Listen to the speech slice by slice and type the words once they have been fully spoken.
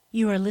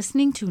You are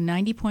listening to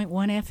 90.1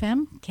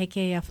 FM,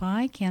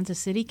 KKFI, Kansas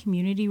City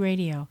Community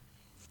Radio.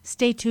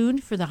 Stay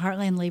tuned for the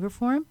Heartland Labor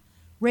Forum,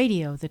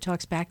 radio that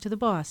talks back to the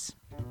boss.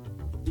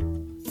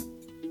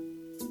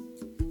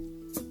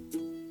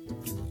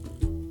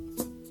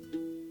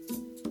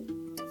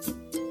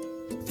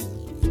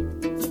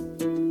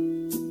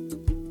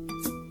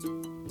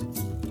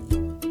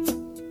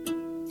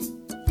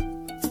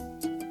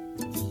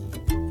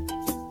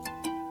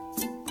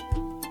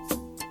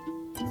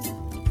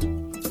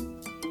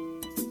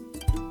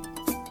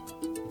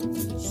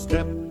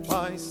 Step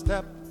by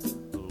step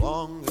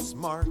along this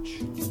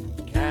march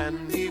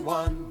can be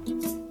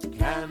won,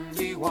 can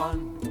be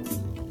won.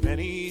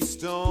 Many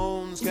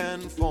stones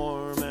can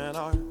form an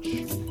arch,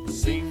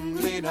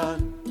 singly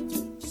done,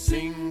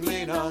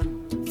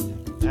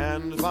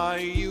 and by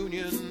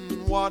union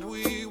what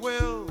we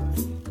will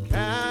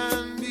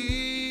can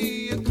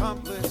be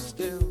accomplished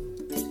still.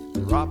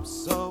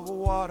 Drops of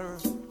water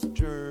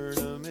turn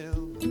a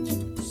mill,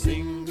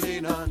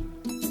 singly done.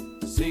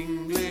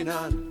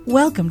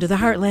 Welcome to the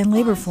Heartland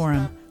Labor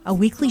Forum, a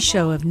weekly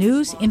show of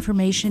news,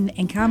 information,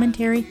 and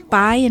commentary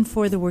by and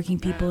for the working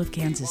people of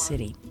Kansas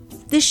City.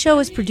 This show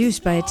is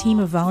produced by a team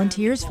of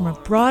volunteers from a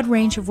broad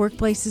range of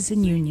workplaces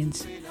and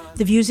unions.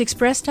 The views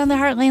expressed on the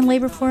Heartland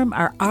Labor Forum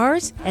are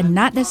ours and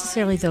not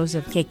necessarily those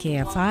of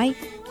KKFI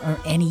or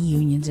any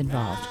unions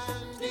involved.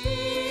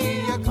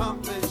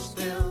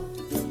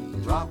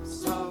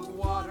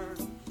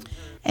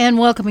 And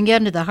welcome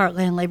again to the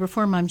Heartland Labor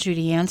Forum. I'm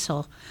Judy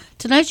Ansell.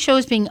 Tonight's show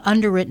is being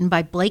underwritten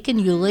by Blake &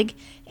 Uhlig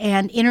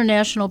and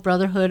International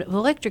Brotherhood of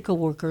Electrical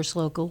Workers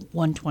Local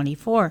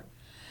 124.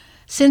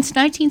 Since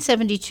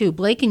 1972,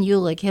 Blake &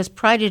 Uhlig has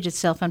prided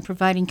itself on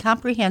providing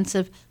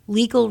comprehensive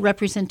legal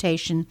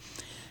representation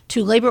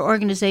to labor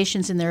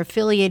organizations and their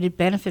affiliated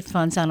benefit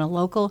funds on a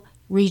local,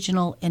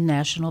 regional, and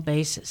national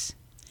basis.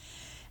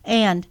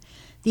 And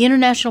the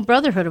International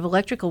Brotherhood of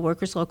Electrical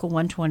Workers Local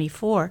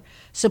 124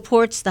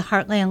 supports the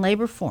Heartland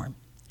Labor Forum.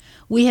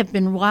 We have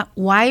been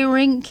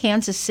wiring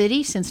Kansas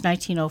City since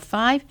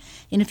 1905,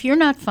 and if you're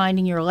not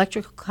finding your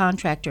electrical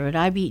contractor at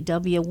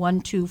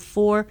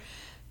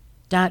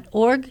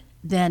ibw124.org,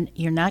 then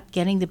you're not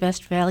getting the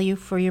best value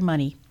for your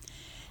money.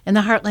 And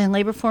the Heartland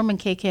Labor Forum and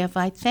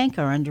KKFI thank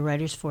our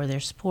underwriters for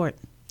their support.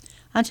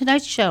 On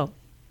tonight's show,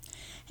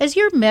 has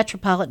your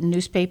metropolitan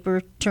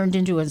newspaper turned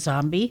into a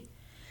zombie?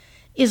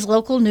 Is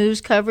local news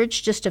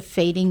coverage just a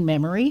fading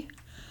memory?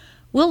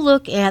 We'll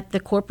look at the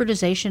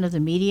corporatization of the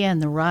media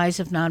and the rise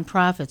of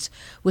nonprofits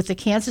with the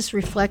Kansas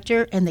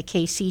Reflector and the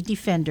KC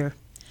Defender.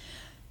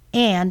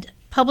 And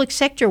public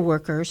sector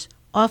workers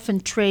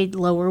often trade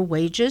lower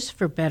wages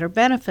for better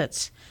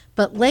benefits.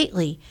 But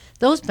lately,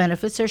 those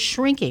benefits are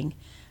shrinking,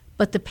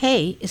 but the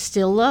pay is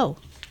still low.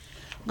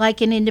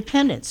 Like in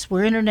Independence,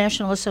 where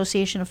International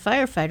Association of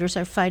Firefighters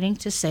are fighting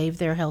to save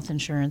their health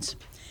insurance.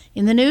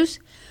 In the news,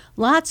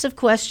 lots of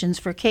questions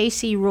for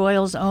KC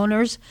Royals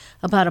owners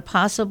about a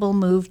possible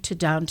move to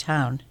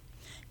downtown.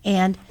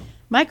 And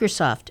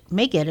Microsoft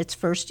may get its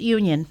first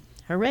union.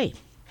 Hooray.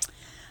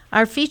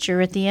 Our feature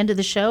at the end of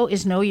the show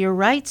is Know Your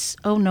Rights.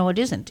 Oh, no, it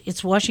isn't.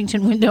 It's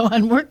Washington Window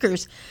on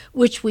Workers,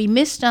 which we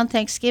missed on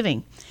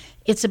Thanksgiving.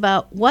 It's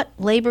about what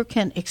labor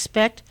can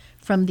expect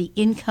from the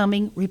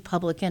incoming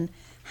Republican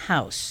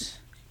House.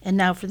 And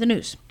now for the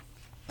news.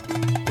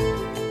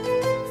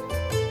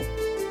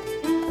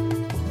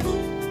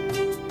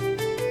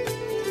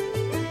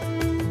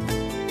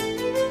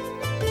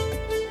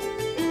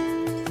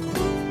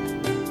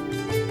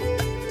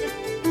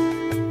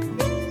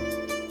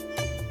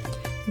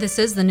 This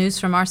is the news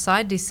from our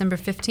side, December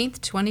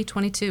 15th,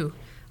 2022.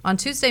 On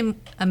Tuesday,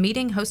 a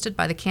meeting hosted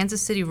by the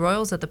Kansas City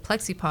Royals at the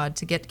Plexipod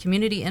to get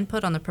community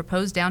input on the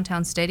proposed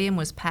downtown stadium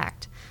was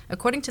packed.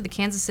 According to the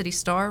Kansas City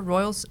Star,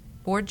 Royals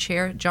Board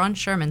Chair John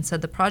Sherman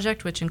said the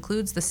project, which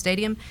includes the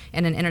stadium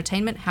and an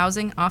entertainment,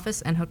 housing,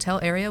 office, and hotel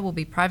area, will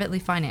be privately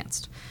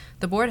financed.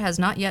 The board has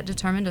not yet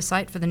determined a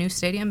site for the new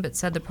stadium, but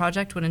said the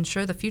project would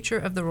ensure the future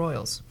of the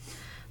Royals.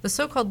 The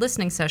so-called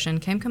listening session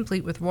came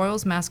complete with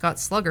Royals mascot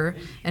Slugger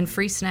and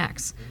free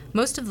snacks.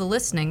 Most of the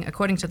listening,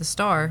 according to the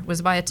Star,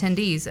 was by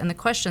attendees, and the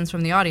questions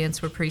from the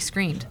audience were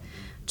pre-screened.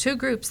 Two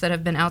groups that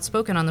have been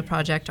outspoken on the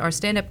project are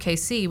Stand Up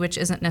KC, which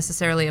isn't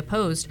necessarily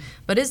opposed,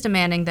 but is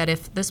demanding that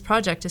if this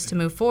project is to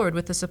move forward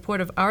with the support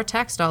of our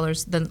tax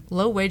dollars, then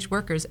low-wage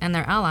workers and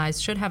their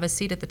allies should have a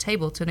seat at the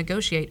table to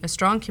negotiate a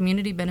strong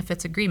community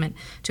benefits agreement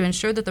to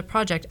ensure that the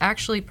project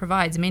actually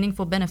provides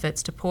meaningful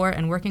benefits to poor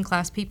and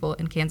working-class people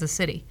in Kansas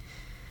City.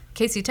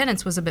 KC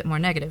Tenants was a bit more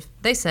negative.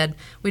 They said,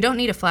 "We don't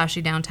need a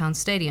flashy downtown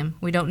stadium.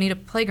 We don't need a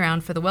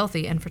playground for the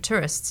wealthy and for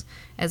tourists.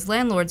 As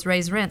landlords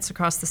raise rents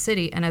across the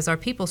city and as our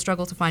people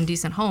struggle to find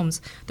decent homes,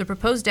 the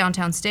proposed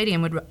downtown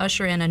stadium would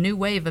usher in a new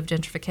wave of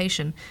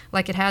gentrification,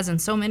 like it has in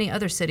so many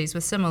other cities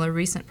with similar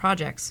recent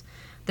projects.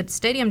 The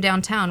stadium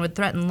downtown would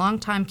threaten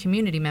longtime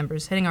community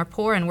members, hitting our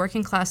poor and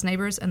working-class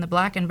neighbors and the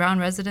black and brown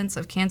residents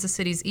of Kansas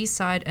City's east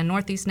side and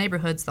northeast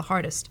neighborhoods the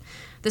hardest.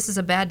 This is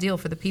a bad deal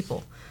for the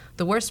people.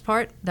 The worst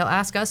part, they'll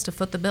ask us to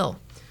foot the bill.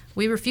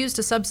 We refuse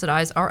to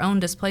subsidize our own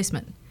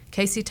displacement.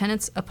 KC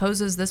Tenants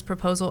opposes this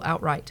proposal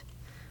outright.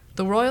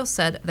 The Royals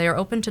said they are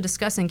open to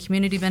discussing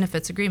community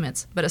benefits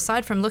agreements, but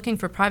aside from looking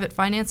for private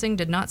financing,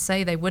 did not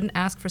say they wouldn't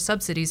ask for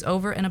subsidies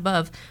over and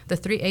above the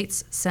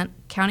 3/8 cent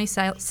county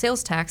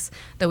sales tax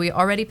that we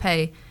already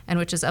pay and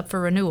which is up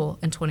for renewal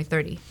in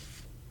 2030.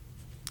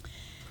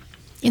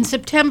 In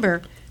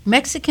September,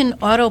 Mexican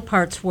auto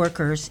parts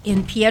workers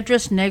in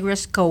Piedras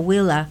Negras,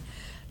 Coahuila,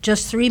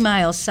 just 3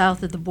 miles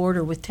south of the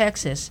border with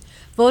Texas,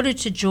 voted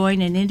to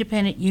join an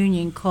independent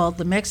union called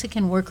the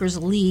Mexican Workers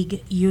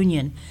League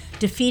Union,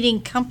 defeating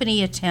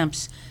company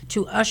attempts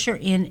to usher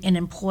in an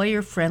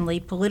employer-friendly,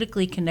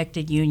 politically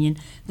connected union,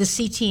 the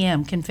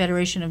CTM,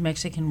 Confederation of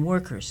Mexican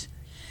Workers.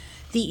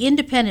 The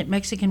Independent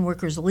Mexican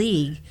Workers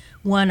League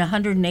won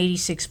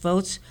 186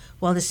 votes,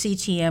 while the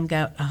CTM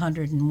got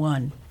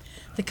 101.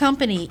 The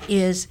company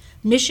is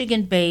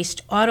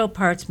Michigan-based auto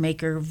parts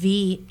maker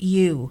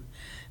VU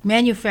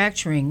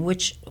Manufacturing,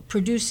 which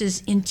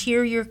produces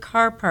interior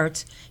car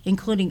parts,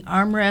 including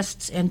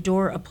armrests and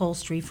door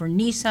upholstery for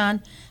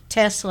Nissan,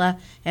 Tesla,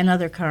 and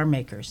other car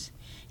makers.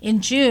 In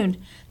June,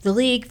 the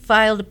League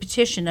filed a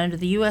petition under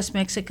the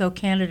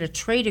U.S.-Mexico-Canada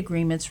Trade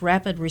Agreement's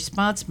Rapid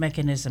Response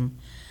Mechanism.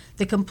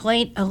 The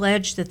complaint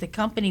alleged that the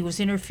company was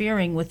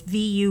interfering with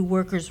VU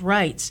workers'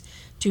 rights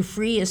to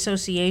free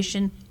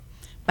association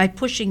by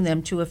pushing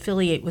them to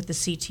affiliate with the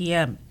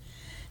CTM.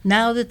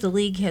 Now that the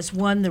League has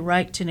won the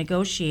right to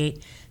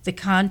negotiate the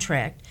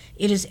contract,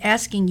 it is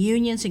asking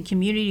unions and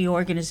community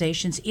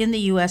organizations in the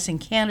U.S. and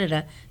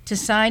Canada to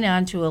sign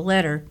on to a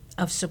letter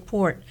of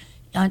support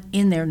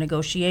in their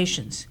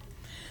negotiations.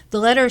 The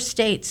letter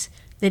states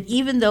that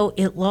even though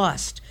it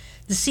lost,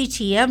 the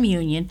CTM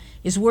union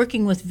is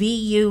working with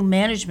VU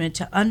management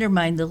to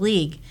undermine the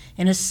League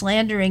and is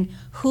slandering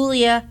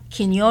Julia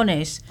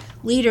Quiñones,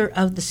 leader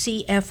of the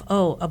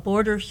CFO, a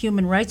border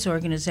human rights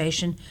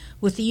organization,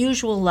 with the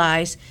usual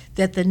lies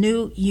that the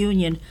new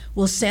union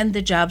will send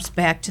the jobs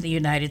back to the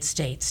United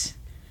States.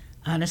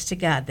 Honest to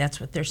God, that's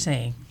what they're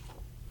saying.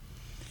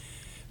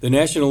 The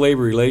National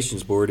Labor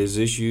Relations Board has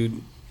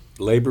issued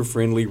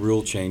labor-friendly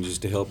rule changes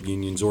to help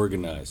unions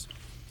organize.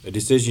 A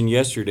decision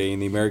yesterday in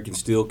the American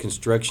Steel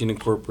Construction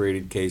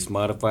Incorporated case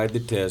modified the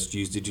test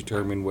used to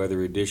determine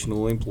whether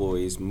additional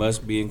employees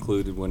must be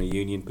included when a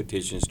union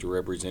petitions to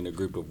represent a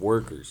group of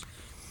workers.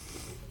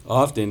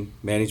 Often,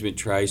 management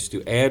tries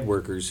to add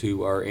workers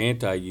who are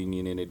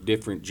anti-union and in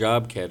different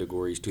job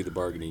categories to the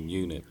bargaining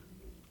unit.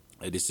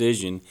 A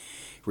decision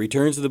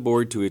returns the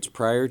board to its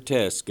prior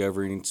tests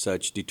governing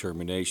such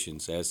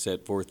determinations, as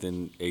set forth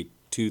in a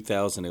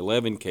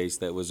 2011 case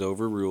that was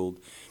overruled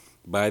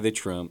by the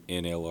Trump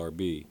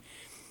NLRB.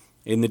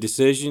 In the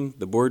decision,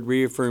 the board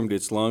reaffirmed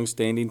its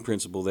long-standing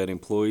principle that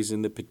employees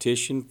in the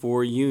petition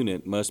for a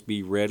unit must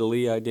be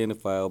readily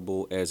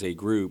identifiable as a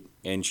group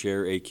and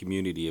share a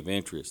community of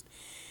interest.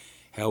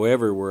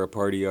 However, where a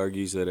party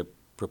argues that a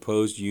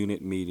proposed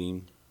unit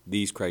meeting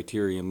these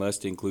criteria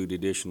must include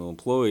additional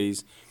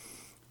employees,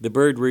 the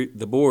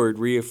board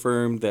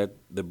reaffirmed that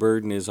the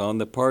burden is on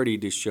the party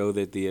to show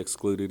that the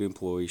excluded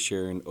employees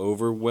share an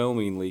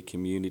overwhelmingly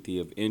community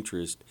of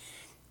interest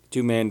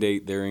to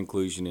mandate their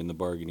inclusion in the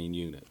bargaining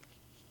unit.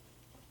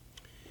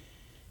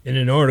 In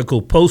an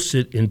article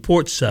posted in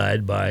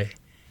Portside by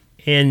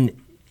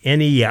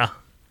Aniya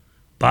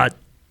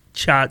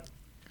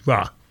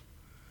Bhattacharya,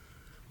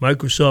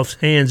 Microsoft's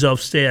hands-off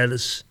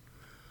status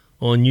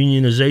on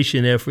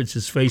unionization efforts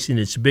is facing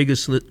its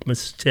biggest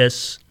litmus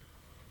tests,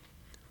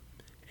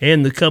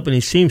 and the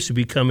company seems to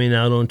be coming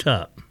out on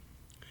top.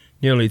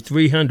 Nearly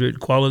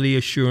 300 quality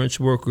assurance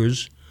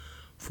workers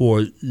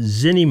for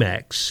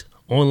ZeniMax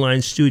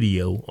online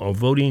studio are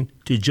voting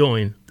to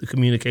join the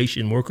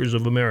Communication Workers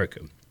of America.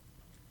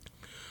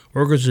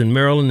 Workers in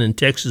Maryland and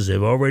Texas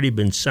have already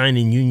been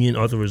signing union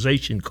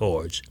authorization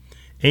cards,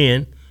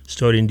 and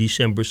starting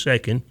December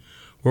 2nd,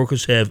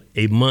 workers have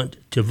a month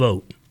to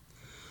vote.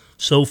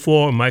 So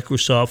far,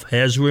 Microsoft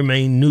has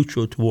remained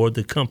neutral toward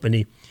the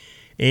company,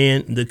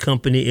 and the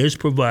company is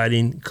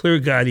providing clear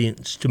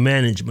guidance to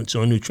management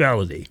on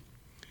neutrality.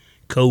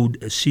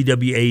 Code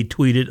CWA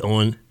tweeted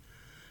on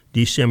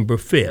December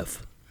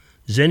 5th.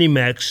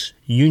 ZeniMax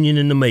Union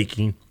in the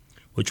Making,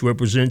 which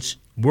represents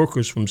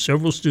workers from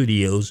several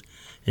studios,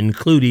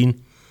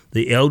 including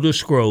the Elder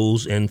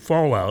Scrolls and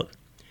Fallout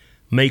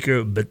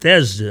maker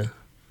Bethesda,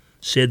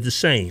 said the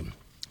same.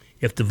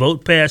 If the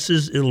vote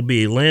passes, it'll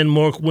be a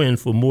landmark win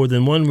for more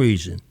than one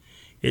reason.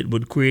 It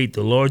would create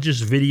the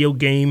largest video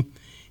game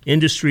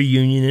industry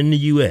union in the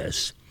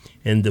U.S.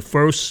 and the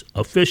first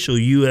official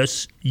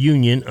U.S.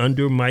 union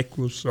under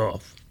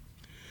Microsoft.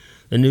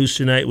 The news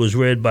tonight was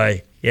read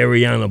by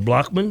Ariana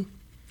Blockman,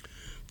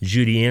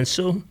 Judy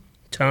Ansel,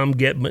 Tom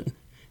Getman,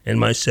 and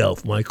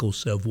myself, Michael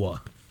Savoy.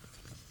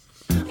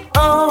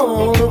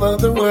 All over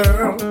the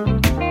world,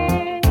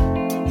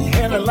 he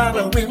had a lot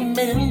of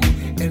women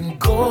and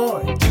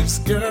gorgeous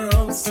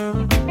girls.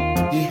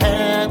 He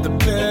had the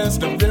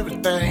best of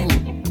everything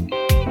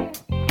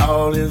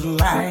all his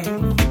life,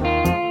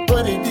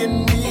 but he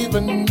didn't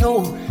even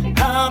know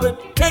how to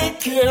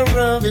take care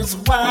of his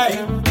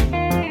wife.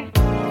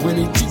 When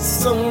he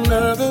cheats on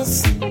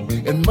others,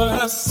 it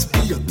must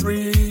be a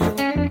thrill.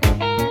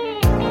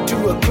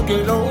 To a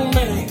crooked old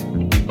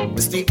man,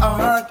 it's the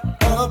art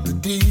of the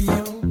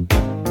deal.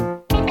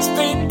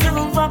 Stay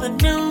tuned for the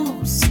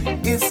news,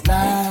 it's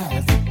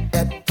live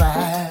at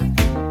 5.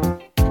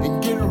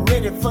 And get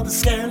ready for the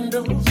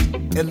scandals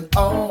and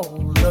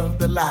all of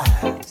the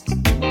lies.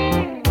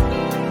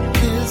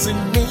 Is it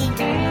me,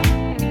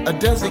 or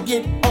does it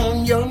get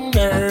on your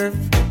nerve?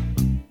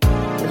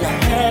 When you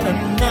had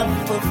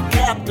enough of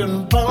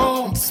Captain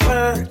Bones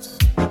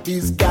first,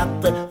 he's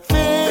got the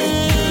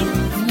fake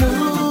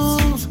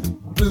news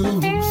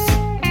blues.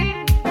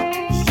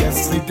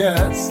 Yes, he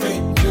does.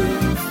 Fake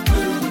news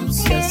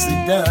blues. Yes, he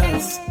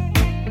does.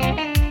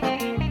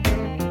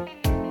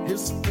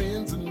 His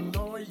friends and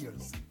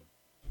lawyers.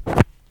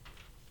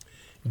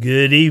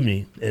 Good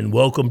evening, and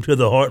welcome to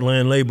the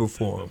Heartland Labor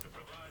Forum.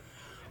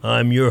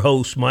 I'm your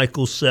host,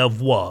 Michael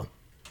Savoy.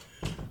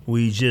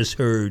 We just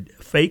heard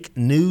Fake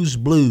News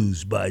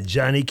Blues by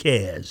Johnny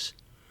Cash.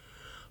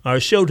 Our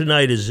show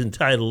tonight is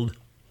entitled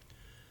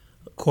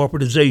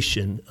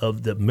Corporatization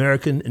of the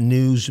American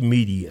News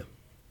Media.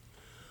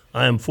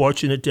 I am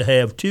fortunate to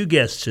have two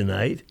guests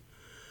tonight,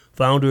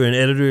 founder and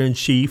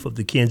editor-in-chief of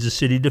the Kansas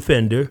City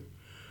Defender.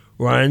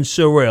 Ryan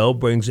Sorrell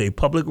brings a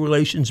public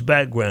relations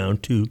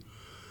background to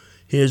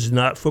his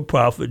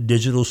not-for-profit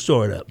digital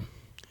startup.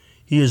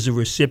 He is the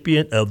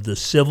recipient of the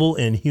Civil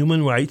and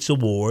Human Rights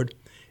Award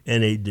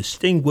and a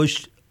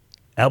distinguished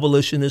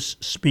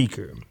abolitionist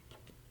speaker.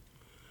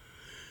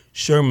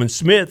 Sherman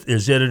Smith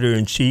is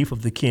editor-in-chief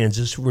of the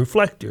Kansas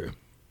Reflector.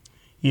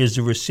 He is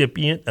the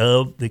recipient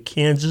of the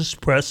Kansas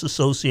Press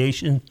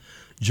Association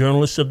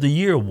Journalist of the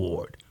Year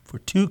Award for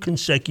 2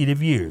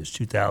 consecutive years,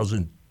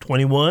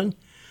 2021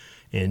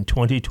 and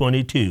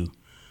 2022.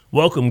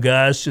 Welcome,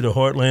 guys, to the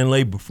Heartland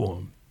Labor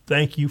Forum.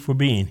 Thank you for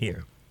being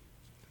here.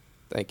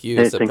 Thank you.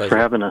 Hey, it's a thanks pleasure. for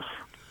having us.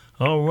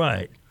 All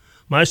right.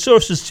 My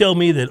sources tell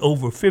me that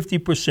over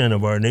 50%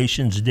 of our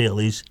nation's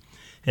dailies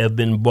have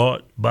been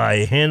bought by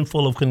a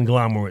handful of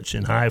conglomerates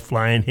and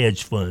high-flying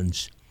hedge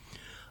funds.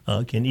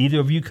 Can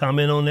either of you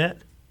comment on that?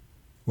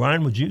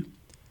 Ryan, would you?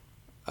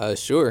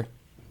 Sure.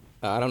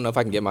 I don't know if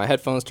I can get my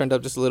headphones turned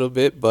up just a little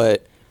bit,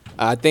 but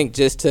I think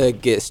just to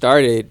get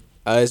started,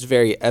 it's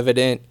very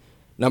evident,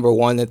 number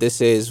one, that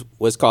this is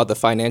what's called the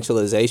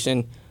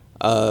financialization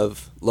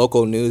of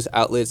local news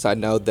outlets. I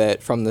know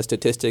that from the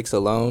statistics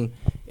alone,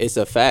 it's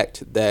a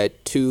fact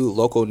that 2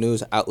 local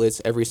news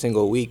outlets every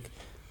single week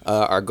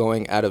are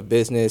going out of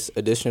business.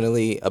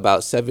 Additionally,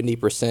 about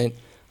 70%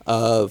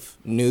 of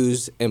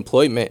news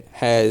employment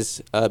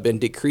has been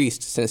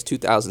decreased since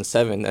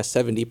 2007. That's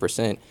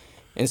 70%.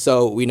 And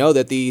so we know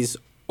that these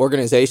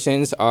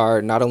organizations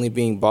are not only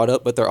being bought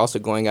up, but they're also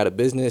going out of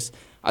business.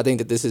 I think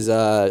that this is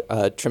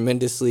a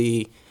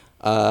tremendously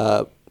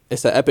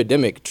it's an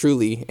epidemic,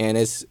 truly, and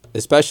it's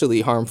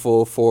especially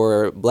harmful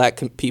for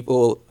Black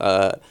people,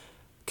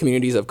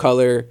 communities of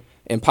color,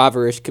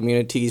 impoverished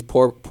communities,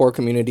 poor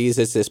communities.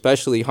 It's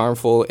especially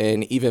harmful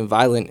and even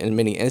violent in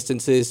many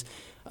instances.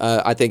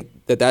 I think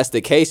that that's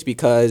the case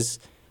because,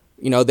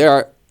 we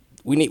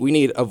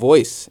need a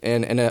voice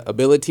and an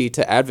ability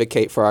to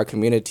advocate for our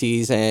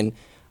communities, and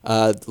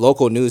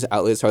local news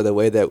outlets are the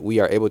way that we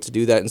are able to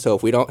do that. And so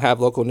if we don't have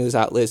local news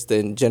outlets,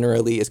 then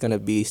generally it's going to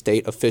be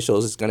state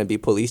officials, it's going to be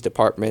police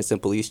departments and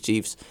police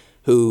chiefs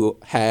who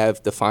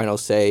have the final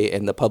say,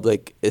 and the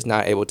public is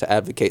not able to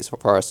advocate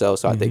for ourselves.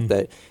 So I think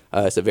that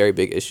it's a very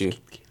big issue.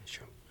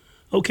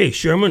 Okay,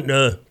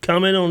 Sherman,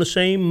 comment on the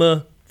same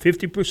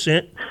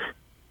 50%.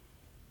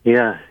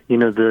 Yeah,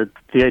 the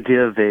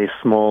idea of a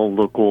small,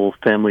 local,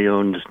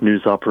 family-owned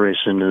news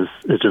operation is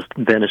just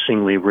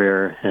vanishingly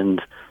rare,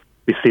 and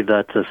we see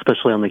that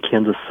especially on the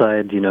Kansas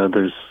side.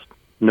 There's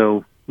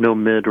no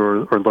mid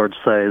or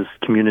large-size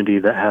community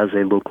that has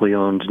a locally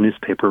owned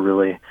newspaper,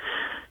 really,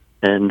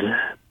 and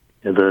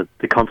the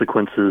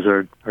consequences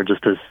are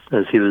just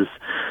as he was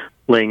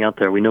laying out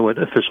there. We know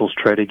what officials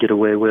try to get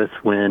away with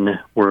when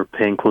we're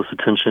paying close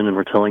attention and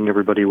we're telling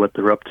everybody what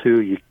they're up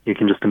to. You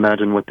can just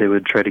imagine what they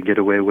would try to get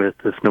away with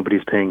if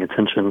nobody's paying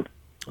attention.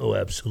 Oh,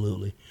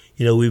 absolutely.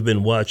 We've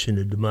been watching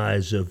the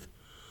demise of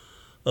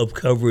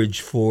coverage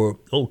for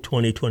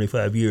 20,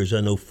 25 years. I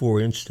know, for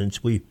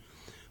instance, we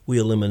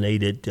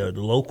eliminated, the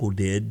local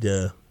did,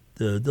 the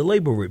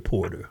labor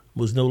reporter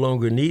was no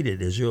longer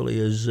needed as early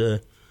as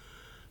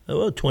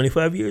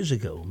 25 years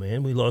ago.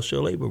 Man, we lost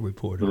our labor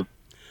reporter. Mm-hmm.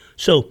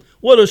 So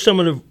what are some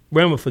of the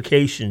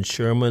ramifications,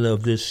 Sherman,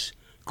 of this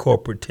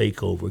corporate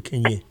takeover?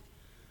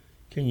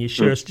 Can you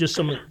share just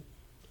some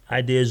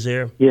ideas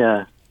there?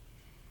 Yeah.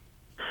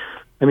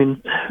 I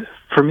mean,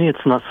 for me,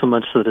 it's not so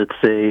much that it's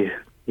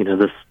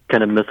this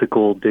kind of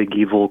mythical big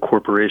evil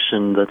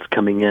corporation that's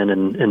coming in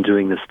and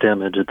doing this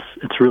damage.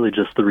 It's really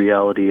just the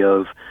reality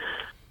of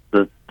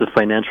the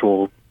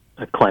financial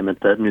climate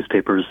that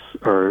newspapers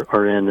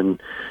are in,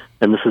 and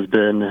this has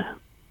been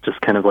just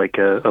kind of like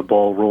a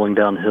ball rolling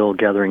downhill,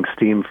 gathering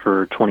steam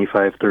for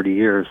 25, 30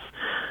 years.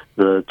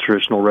 The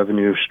traditional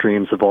revenue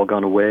streams have all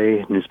gone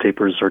away.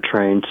 Newspapers are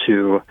trying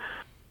to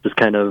just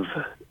kind of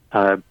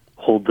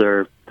hold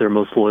their their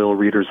most loyal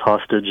readers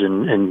hostage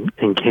and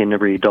gain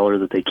every dollar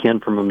that they can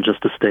from them just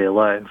to stay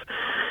alive.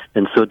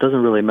 And so it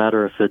doesn't really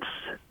matter if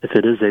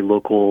it is a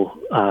local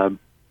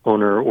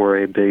owner or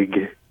a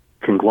big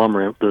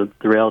conglomerate. The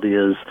reality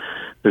is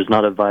there's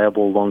not a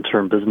viable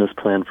long-term business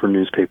plan for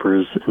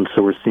newspapers, and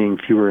so we're seeing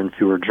fewer and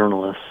fewer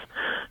journalists.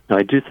 Now,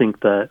 I do think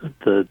that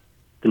the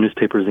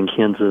newspapers in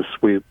Kansas,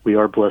 we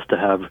are blessed to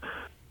have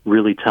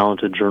really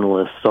talented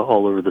journalists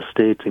all over the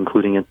state,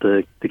 including at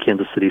the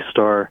Kansas City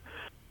Star,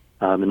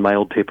 in my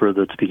old paper,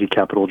 the Topeka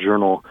Capital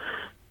Journal.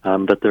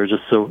 But there are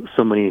just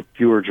so many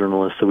fewer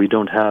journalists, so we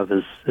don't have,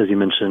 as you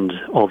mentioned,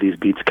 all these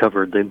beats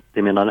covered.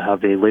 They may not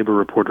have a labor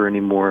reporter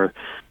anymore.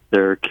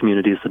 There are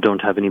communities that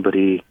don't have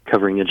anybody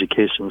covering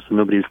education, so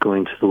nobody's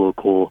going to the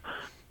local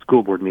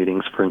school board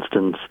meetings, for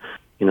instance.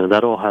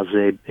 That all has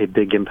a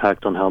big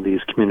impact on how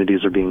these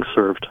communities are being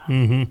served.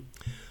 Mm-hmm.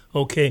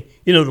 Okay.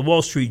 The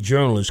Wall Street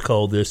Journal has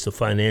called this the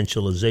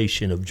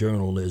financialization of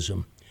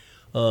journalism.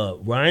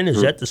 Ryan,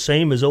 is that the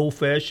same as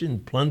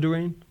old-fashioned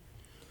plundering?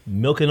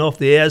 Milking off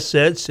the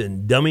assets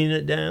and dumbing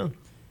it down?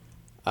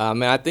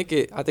 I think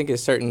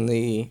it's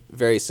certainly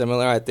very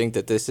similar. I think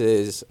that this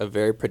is a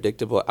very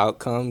predictable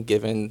outcome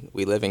given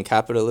we live in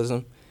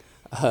capitalism.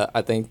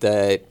 I think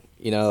that,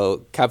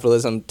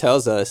 capitalism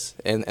tells us,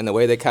 and the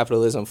way that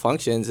capitalism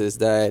functions is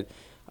that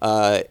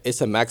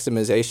it's a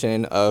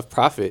maximization of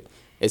profit.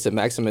 It's a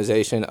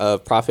maximization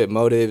of profit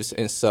motives,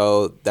 and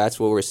so that's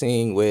what we're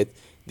seeing with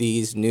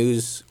these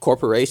news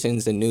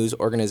corporations and news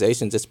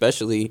organizations,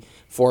 especially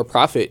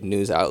for-profit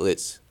news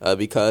outlets,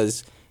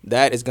 because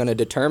that is going to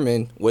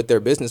determine what their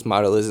business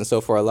model is. And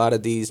so for a lot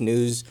of these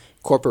news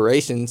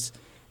corporations,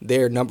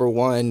 their number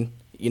one,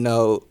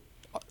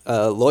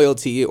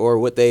 loyalty, or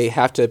what they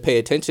have to pay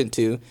attention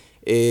to,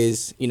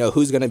 is,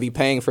 who's going to be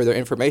paying for their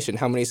information.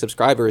 How many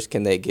subscribers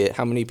can they get?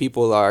 How many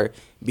people are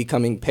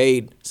becoming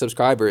paid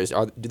subscribers?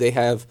 Do they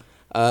have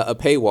a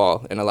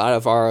paywall? And a lot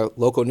of our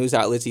local news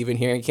outlets, even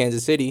here in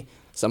Kansas City,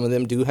 some of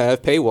them do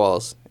have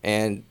paywalls.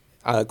 And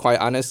quite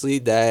honestly,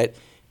 that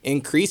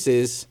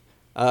increases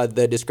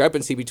the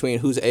discrepancy between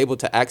who's able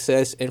to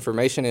access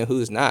information and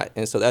who's not.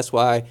 And so that's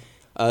why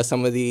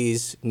some of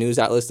these news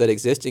outlets that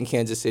exist in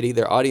Kansas City,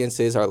 their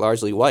audiences are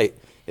largely white.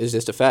 It's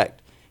just a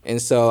fact. And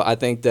so I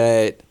think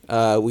that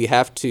we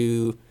have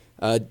to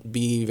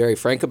be very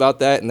frank about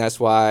that, and that's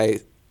why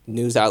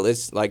news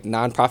outlets, like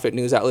nonprofit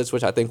news outlets,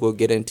 which I think we'll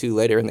get into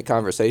later in the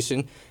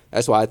conversation,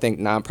 that's why I think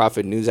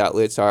nonprofit news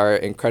outlets are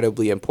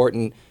incredibly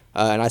important.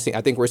 And I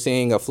think we're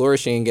seeing a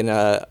flourishing and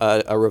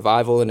a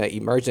revival and an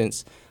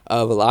emergence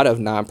of a lot of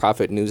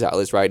nonprofit news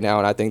outlets right now,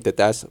 and I think that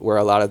that's where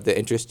a lot of the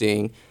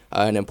interesting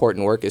and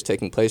important work is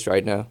taking place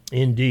right now.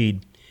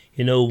 Indeed.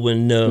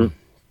 When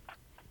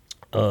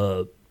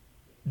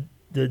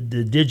the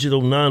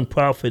digital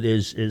nonprofit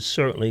is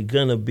certainly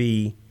going to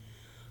be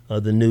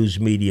the news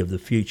media of the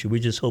future. We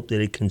just hope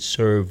that it can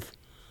serve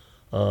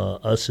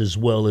us as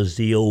well as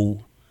the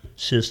old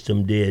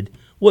system did.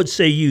 What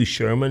say you,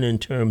 Sherman, in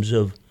terms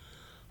of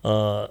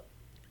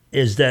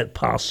is that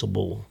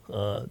possible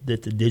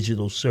that the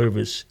digital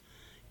service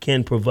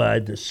can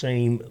provide the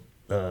same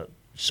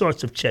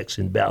sorts of checks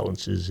and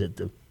balances that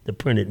the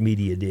printed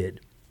media did?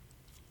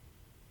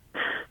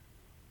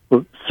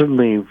 Well,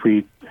 certainly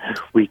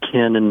we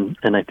can,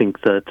 and I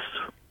think that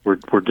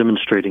we're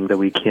demonstrating that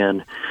we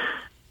can.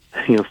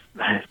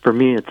 For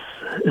me, it's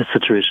a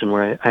situation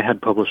where I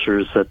had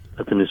publishers at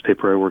the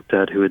newspaper I worked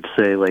at who would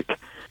say, like,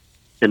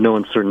 in no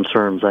uncertain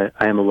terms, I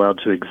am allowed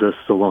to exist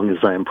so long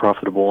as I am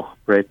profitable,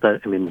 right?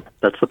 That's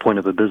the point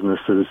of a business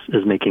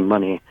is making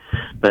money.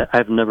 But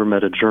I've never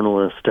met a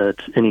journalist at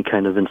any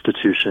kind of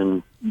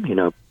institution,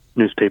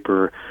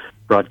 newspaper,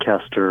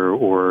 broadcaster,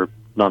 or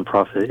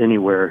nonprofit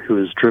anywhere who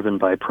is driven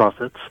by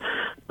profits.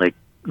 Like,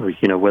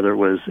 whether it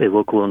was a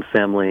local-owned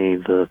family,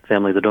 the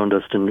family that owned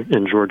us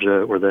in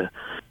Georgia, or the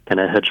kind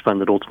of hedge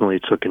fund that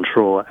ultimately took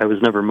control, I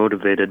was never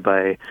motivated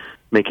by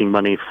making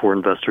money for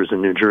investors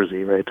in New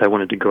Jersey, right? I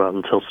wanted to go out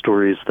and tell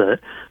stories that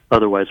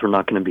otherwise were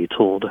not going to be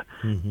told.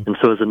 Mm-hmm. And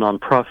so as a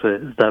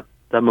nonprofit,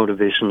 that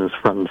motivation is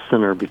front and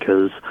center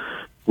because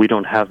we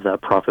don't have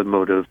that profit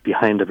motive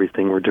behind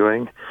everything we're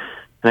doing.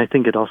 And I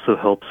think it also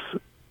helps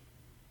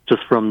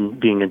just from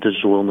being a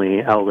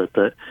digital-only outlet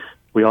that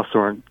we also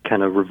aren't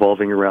kind of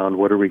revolving around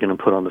what are we going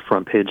to put on the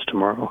front page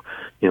tomorrow.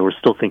 We're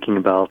still thinking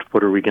about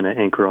what are we going to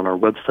anchor on our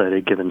website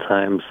at given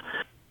times,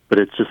 but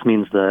it just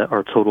means that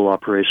our total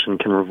operation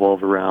can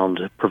revolve around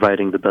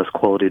providing the best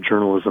quality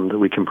journalism that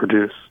we can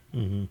produce.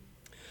 Mm-hmm.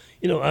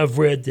 I've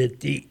read that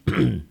the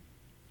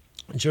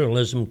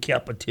Journalism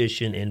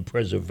Competition and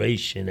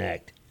Preservation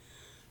Act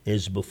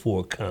is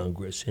before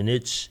Congress, and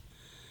it's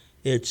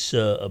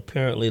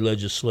apparently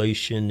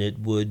legislation that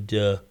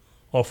would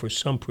offer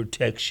some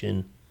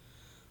protection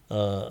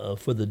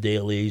for the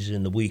dailies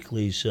and the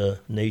weeklies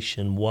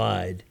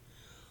nationwide.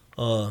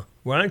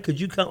 Ryan, could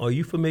you come? Are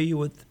you familiar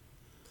with?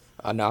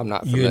 No, I'm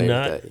not familiar with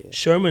that. Yet.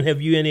 Sherman,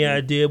 have you any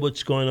idea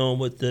what's going on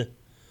with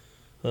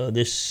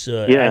this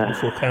act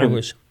before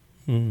Congress?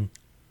 Mm.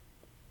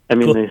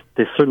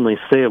 They certainly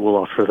say it will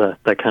offer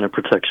that kind of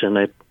protection.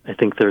 I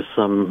think there's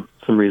some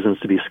some reasons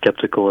to be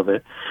skeptical of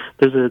it.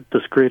 There's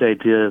this great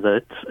idea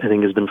that I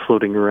think has been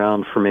floating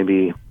around for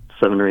maybe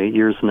 7 or 8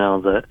 years now,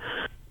 that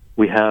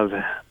we have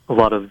a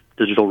lot of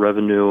digital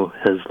revenue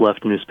has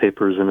left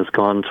newspapers and has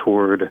gone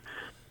toward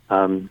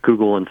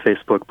Google and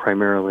Facebook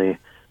primarily,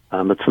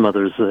 but some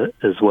others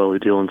as well who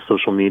deal in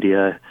social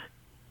media.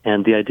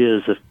 And the idea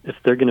is if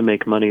they're going to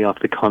make money off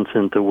the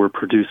content that we're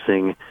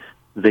producing,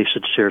 they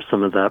should share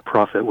some of that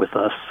profit with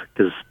us,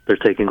 because they're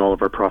taking all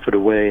of our profit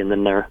away, and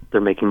then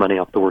they're making money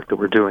off the work that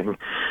we're doing.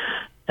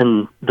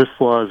 And this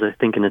law is, I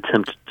think, an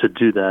attempt to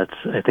do that.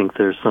 I think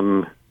there's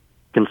some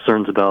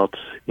concerns about,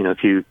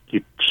 if you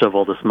shove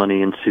all this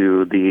money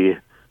into the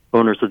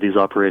owners of these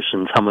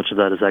operations, how much of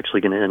that is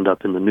actually going to end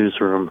up in the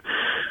newsroom.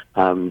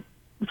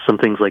 Some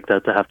things like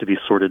that have to be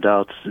sorted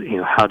out.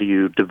 How do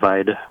you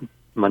divide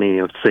money?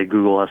 Say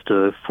Google has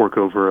to fork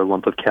over a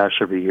lump of cash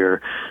every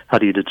year. How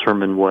do you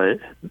determine what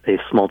a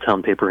small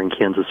town paper in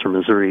Kansas or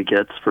Missouri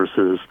gets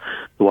versus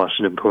the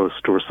Washington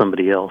Post or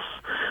somebody else?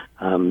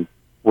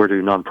 Where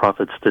do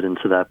nonprofits fit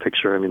into that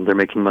picture? I mean, they're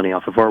making money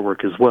off of our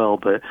work as well,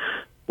 but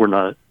we're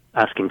not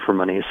asking for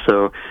money.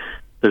 So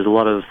there's a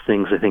lot of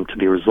things, I think, to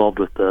be resolved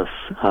with this.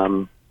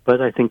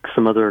 But I think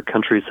some other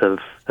countries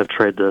have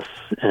tried this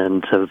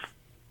and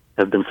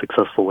have been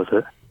successful with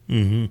it.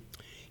 Mm-hmm.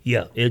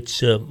 Yeah,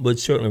 it's would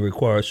certainly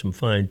require some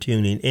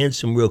fine-tuning and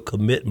some real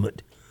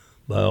commitment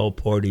by all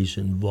parties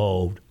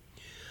involved.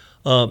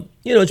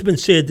 It's been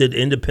said that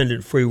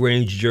independent,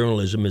 free-range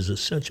journalism is an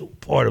essential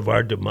part of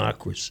our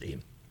democracy,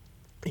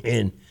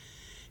 and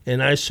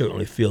I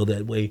certainly feel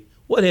that way.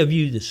 What have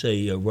you to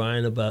say,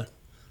 Ryan, about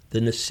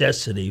the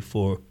necessity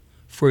for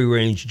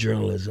free-range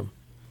journalism?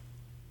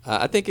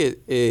 I think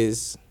it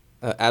is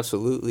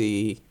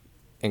absolutely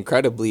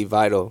incredibly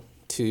vital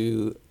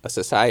to a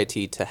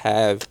society to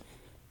have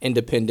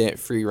independent,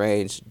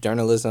 free-range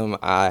journalism.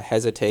 I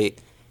hesitate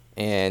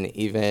and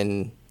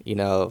even,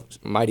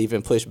 might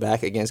even push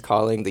back against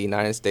calling the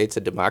United States a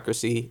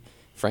democracy,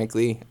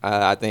 frankly.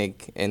 I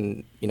think,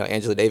 and,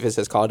 Angela Davis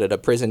has called it a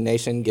prison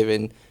nation,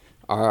 given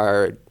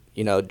our,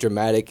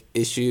 dramatic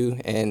issue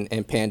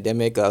and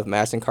pandemic of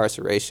mass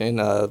incarceration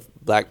of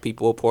black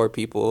people, poor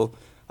people,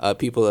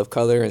 people of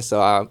color. And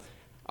so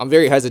I'm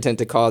very hesitant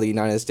to call the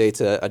United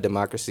States a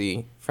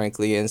democracy,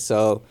 frankly. And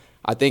so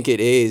I think it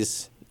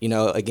is,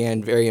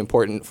 again, very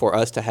important for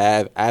us to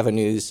have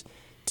avenues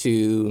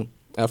to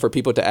for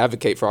people to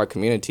advocate for our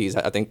communities.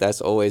 I think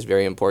that's always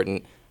very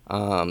important.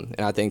 And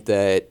I think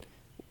that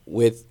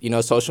with,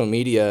 social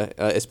media,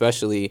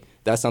 especially,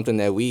 that's something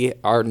that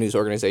our news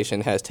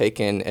organization has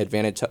taken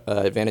advantage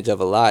of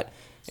a lot.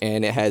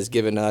 And it has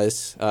given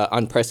us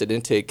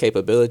unprecedented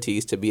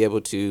capabilities to be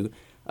able to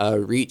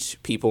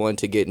reach people and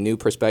to get new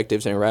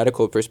perspectives and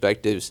radical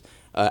perspectives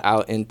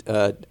out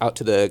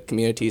to the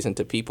communities and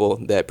to people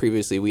that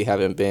previously we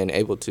haven't been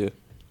able to.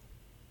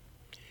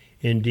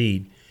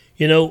 Indeed.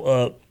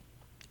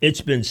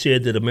 It's been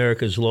said that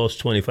America's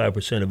lost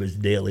 25% of its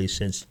dailies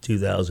since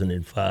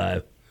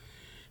 2005.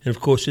 And, of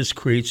course, this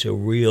creates a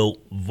real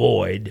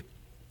void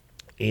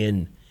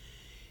in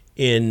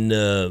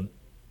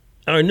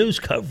our news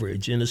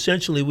coverage. And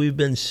essentially we've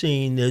been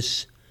seeing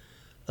this,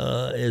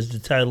 as the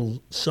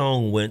title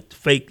song went,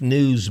 fake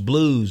news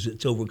blues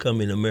that's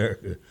overcoming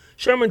America.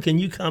 Sherman, can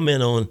you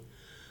comment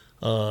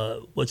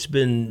on what's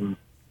been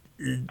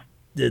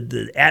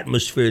the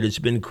atmosphere that's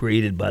been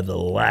created by the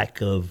lack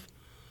of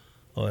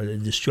or the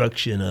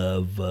destruction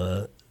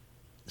of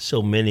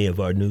so many of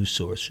our news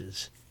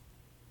sources?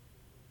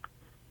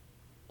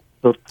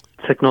 Well,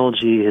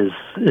 technology is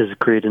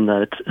great in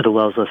that it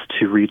allows us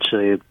to reach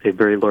a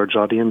very large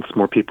audience,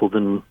 more people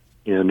than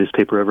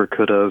newspaper ever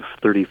could have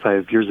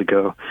 35 years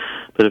ago.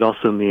 But it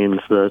also means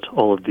that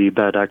all of the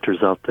bad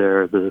actors out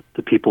there, the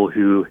people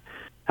who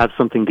have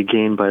something to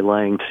gain by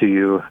lying to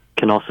you,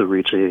 can also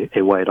reach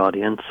a wide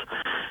audience.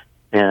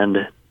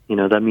 And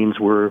that means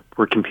we're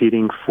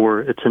competing for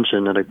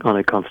attention on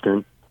a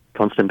constant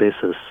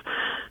basis.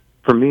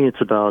 For me,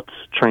 it's about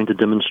trying to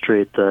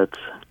demonstrate that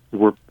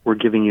we're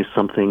giving you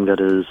something that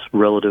is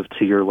relative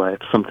to your life,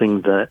 some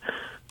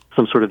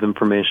sort of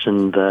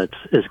information that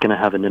is going to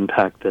have an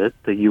impact that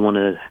you want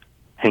to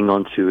hang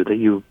on to, that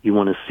you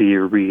want to see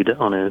or read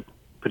on a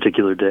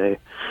particular day.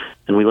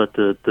 And we let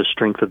the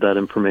strength of that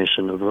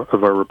information,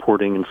 of our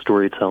reporting and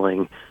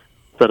storytelling,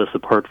 set us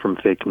apart from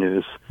fake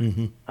news.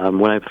 Mm-hmm.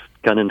 When I've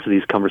gotten into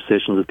these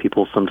conversations with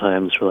people,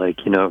 sometimes they're like,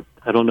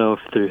 I don't know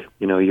if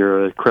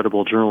you're a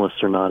credible journalist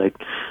or not.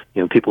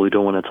 People who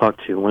don't want to talk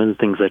to you. One of the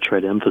things I try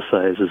to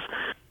emphasize is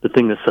the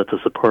thing that sets us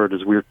apart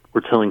is we're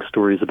telling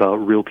stories about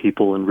real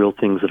people and real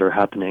things that are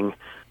happening.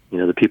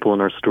 The people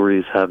in our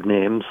stories have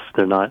names.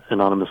 They're not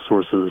anonymous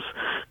sources.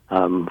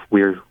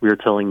 We're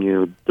telling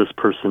you this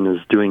person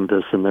is doing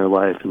this in their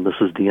life, and this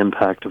is the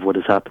impact of what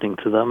is happening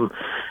to them.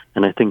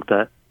 And I think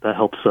that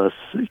helps us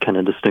kind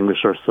of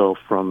distinguish ourselves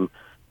from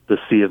the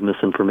sea of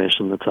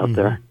misinformation that's out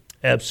there.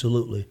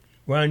 Absolutely.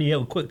 Ryan, you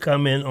have a quick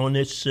comment on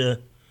this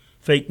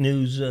fake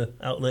news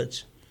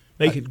outlets?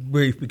 Make it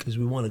brief, because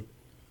we want to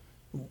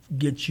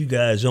get you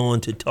guys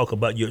on to talk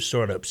about your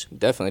startups.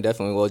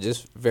 Definitely. Well,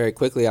 just very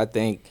quickly, I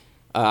think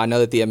I know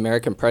that the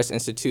American Press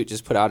Institute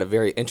just put out a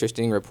very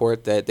interesting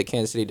report that the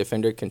Kansas City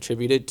Defender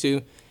contributed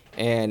to,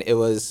 and it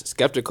was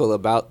skeptical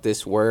about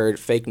this word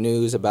fake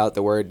news, about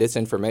the word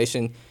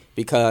disinformation,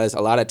 because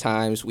a lot of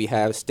times we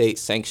have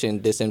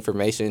state-sanctioned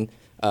disinformation,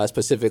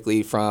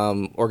 specifically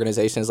from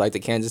organizations like the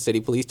Kansas City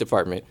Police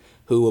Department,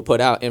 who will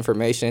put out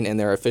information in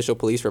their official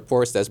police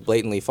reports that's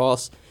blatantly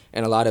false,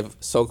 and a lot of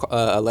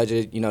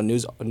alleged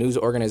news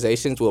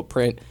organizations will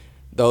print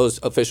those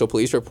official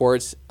police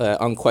reports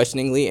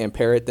unquestioningly and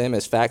parrot them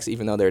as facts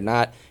even though they're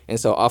not. And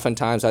so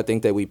oftentimes I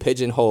think that we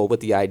pigeonhole what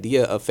the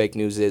idea of fake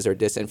news is or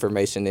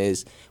disinformation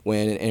is,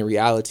 when in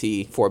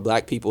reality, for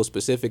black people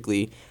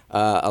specifically,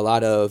 a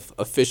lot of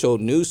official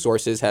news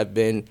sources have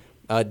been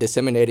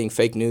disseminating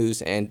fake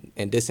news and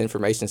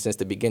disinformation since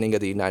the beginning of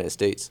the United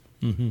States.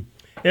 Mm-hmm.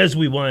 As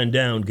we wind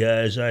down,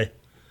 guys, we're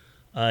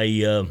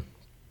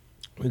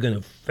going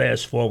to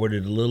fast forward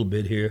it a little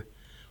bit here.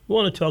 We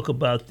want to talk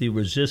about the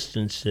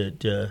resistance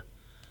that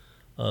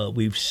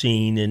we've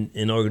seen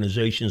in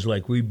organizations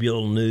like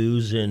Rebuild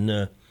News and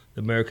the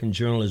American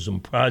Journalism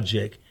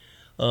Project.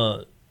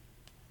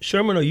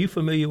 Sherman, are you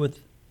familiar with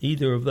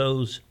either of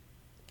those?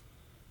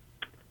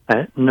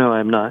 No,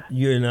 I'm not.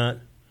 You're not.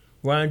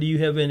 Ryan, do you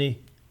have any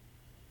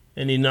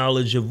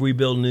knowledge of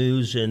Rebuild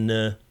News and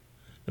the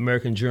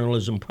American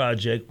Journalism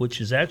Project,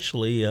 which is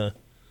actually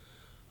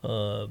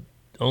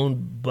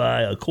owned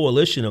by a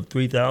coalition of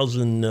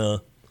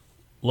 3,000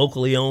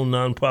 locally owned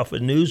nonprofit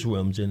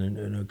newsrooms and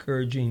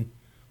encouraging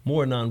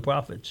more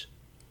nonprofits?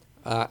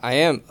 I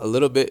am a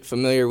little bit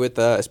familiar with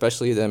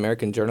especially the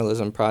American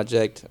Journalism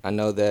Project. I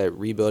know that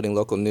Rebuilding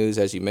Local News,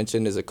 as you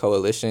mentioned, is a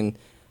coalition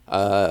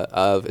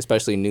of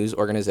especially news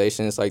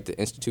organizations like the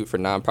Institute for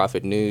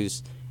Nonprofit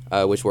News,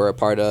 which we're a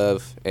part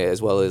of,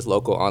 as well as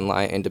local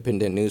online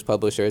independent news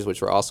publishers, which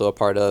we're also a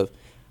part of.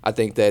 I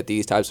think that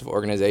these types of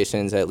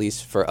organizations, at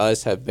least for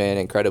us, have been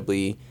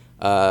incredibly,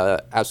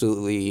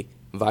 absolutely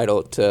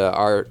vital to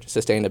our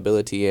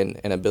sustainability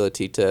and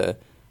ability to,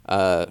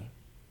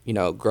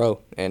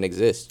 grow and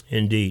exist.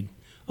 Indeed.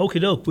 Okie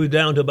doke, we're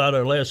down to about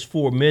our last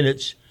 4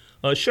 minutes.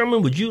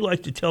 Sherman, would you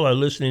like to tell our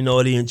listening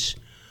audience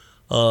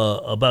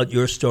about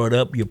your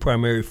startup, your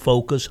primary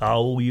focus, how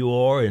old you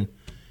are,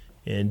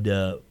 and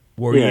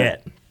where you're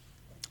at?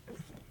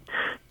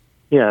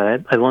 Yeah,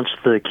 I launched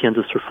the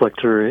Kansas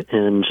Reflector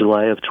in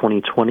July of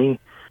 2020.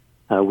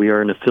 We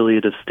are an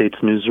affiliate of States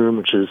Newsroom,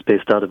 which is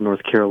based out of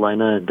North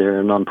Carolina.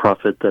 They're a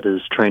nonprofit that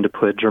is trying to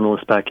put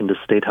journalists back into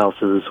state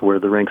houses where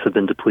the ranks have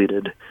been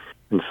depleted.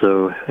 And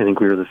so I think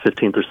we were the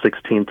 15th or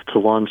 16th to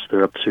launch.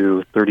 They're up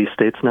to 30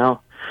 states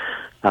now.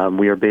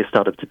 We are based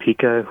out of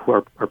Topeka.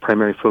 Our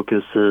primary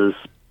focus is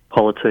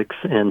politics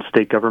and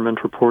state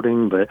government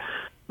reporting, but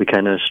we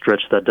kind of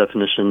stretch that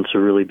definition to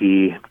really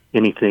be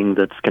anything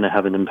that's going to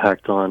have an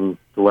impact on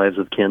the lives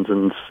of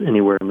Kansans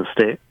anywhere in the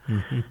state.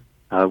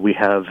 Mm-hmm. We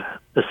have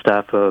a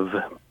staff of,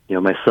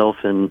 myself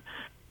and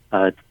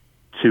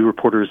 2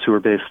 reporters who are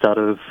based out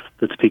of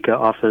the Topeka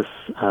office.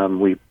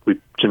 We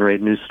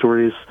generate news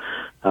stories.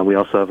 We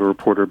also have a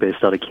reporter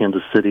based out of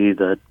Kansas City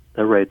that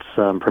writes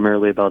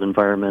primarily about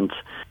environment,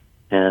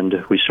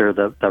 and we share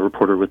that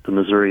reporter with the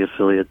Missouri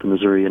affiliate, the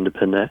Missouri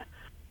Independent.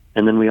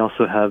 And then we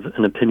also have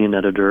an opinion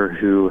editor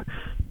who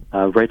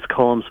writes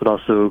columns but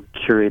also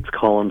curates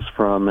columns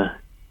from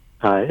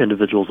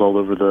individuals all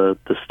over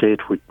the state.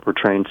 We're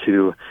trying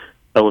to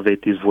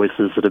elevate these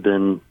voices that have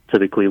been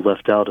typically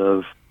left out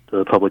of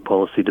the public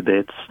policy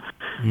debates.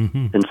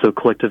 Mm-hmm. And so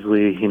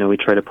collectively, we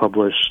try to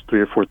publish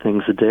 3 or 4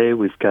 things a day.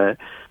 We've got,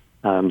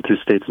 through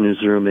States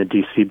Newsroom, a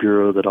D.C.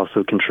 bureau that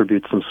also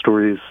contributes some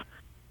stories.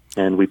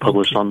 And we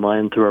publish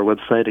online through our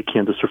website at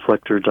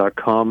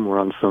kansasreflector.com. We're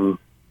on some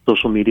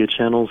social media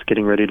channels,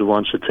 getting ready to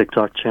launch a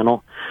TikTok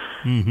channel.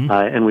 Mm-hmm.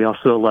 And we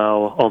also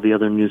allow all the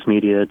other news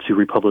media to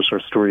republish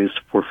our stories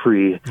for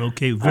free.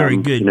 Okay, very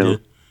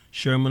good,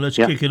 Sherman. Let's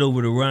kick it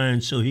over to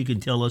Ryan so he can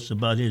tell us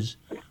about his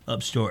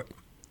upstart.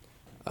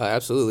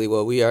 Absolutely.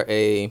 Well, we are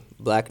a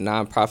black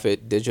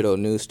nonprofit digital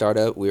news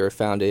startup. We were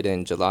founded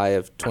in July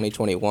of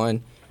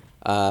 2021.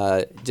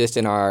 Just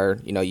in our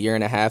year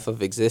and a half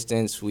of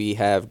existence, we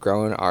have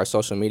grown our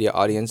social media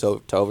audience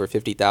to over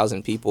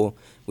 50,000 people.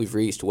 We've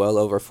reached well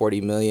over 40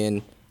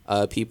 million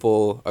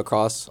people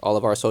across all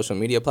of our social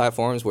media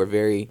platforms. We're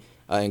very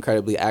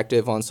incredibly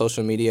active on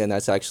social media, and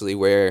that's actually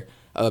where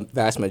a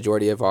vast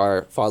majority of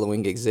our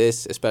following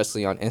exists,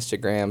 especially on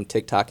Instagram,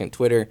 TikTok, and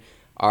Twitter.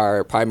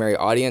 Our primary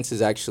audience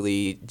is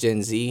actually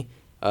Gen Z.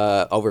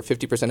 Over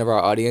 50% of our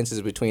audience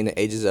is between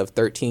the ages of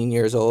 13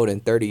 years old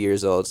and 30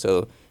 years old,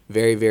 so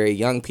very, very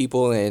young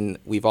people, and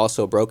we've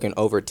also broken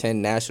over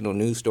 10 national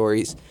news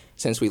stories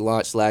since we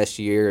launched last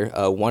year.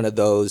 One of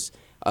those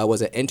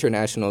was an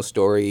international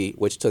story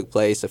which took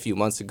place a few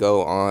months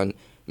ago on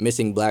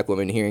missing black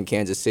women here in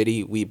Kansas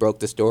City. We broke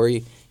the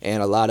story,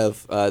 and a lot of,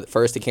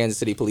 first the Kansas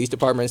City Police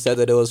Department said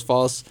that it was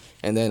false,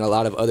 and then a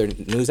lot of other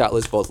news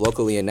outlets, both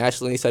locally and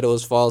nationally, said it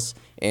was false,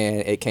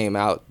 and it came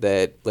out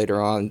that later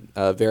on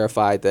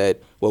verified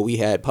that what we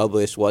had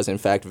published was in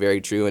fact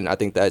very true, and I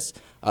think that's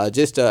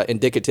just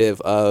indicative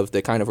of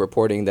the kind of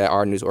reporting that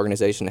our news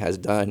organization has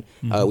done.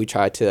 We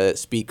try to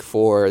speak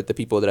for the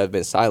people that have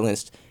been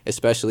silenced,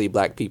 especially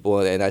black people,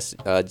 and that's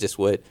just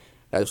what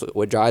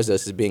drives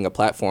us, is being a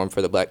platform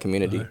for the black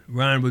community. Right.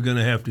 Ryan, we're going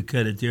to have to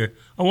cut it there.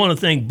 I want to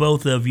thank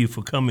both of you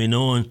for coming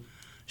on.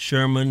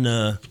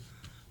 Sherman,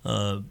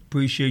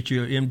 appreciate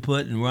your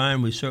input, and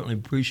Ryan, we certainly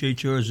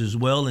appreciate yours as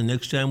well. And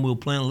next time we'll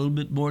plan a little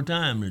bit more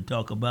time to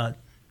talk about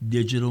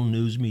digital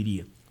news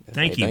media.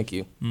 Thank you. Thank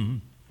you.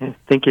 Mm-hmm.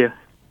 Thank you.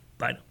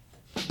 Bye.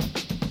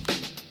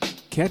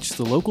 Catch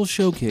the local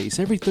showcase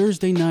every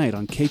Thursday night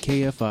on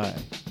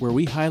KKFI, where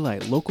we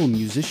highlight local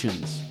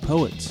musicians,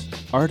 poets,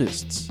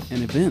 artists,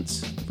 and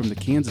events from the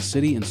Kansas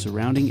City and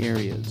surrounding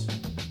areas.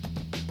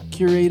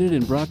 Curated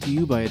and brought to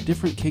you by a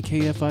different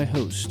KKFI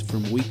host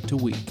from week to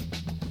week.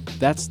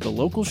 That's the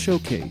local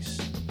showcase,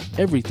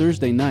 every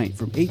Thursday night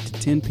from 8 to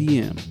 10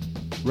 p.m.,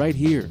 right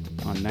here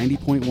on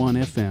 90.1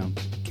 FM,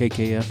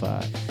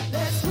 KKFI.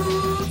 Let's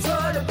move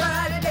toward a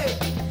brighter day.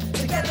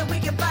 Together we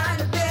can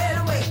find a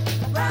better way.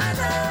 Rise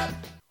up.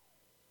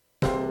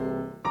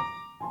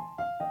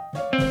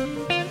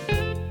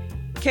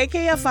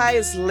 KKFI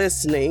is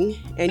listening,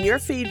 and your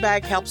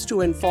feedback helps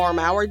to inform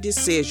our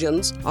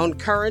decisions on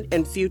current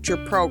and future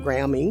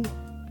programming.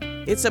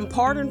 It's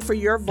important for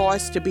your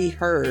voice to be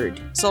heard,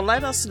 so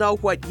let us know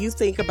what you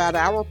think about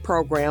our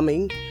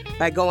programming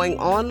by going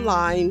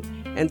online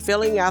and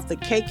filling out the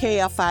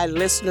KKFI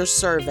listener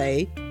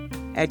survey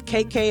at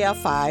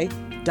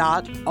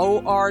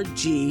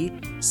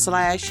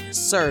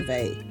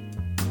kkfi.org/survey.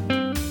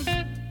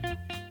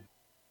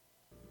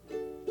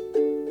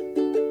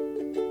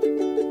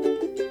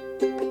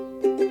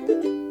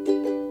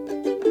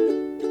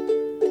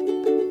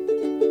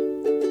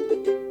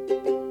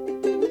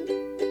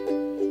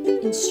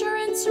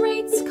 Insurance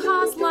rates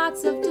cause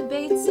lots of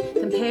debates,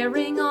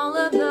 comparing all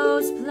of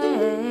those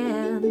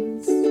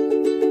plans.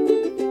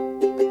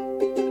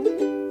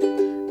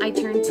 I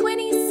turned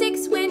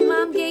 26 when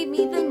Mom gave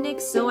me the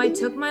nicks, so I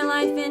took my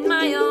life in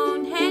my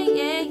own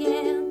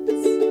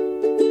hands.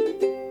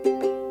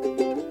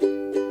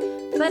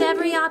 But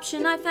every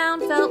option I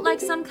found felt like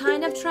some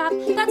kind of trap.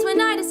 That's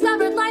when I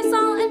discovered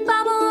Lysol and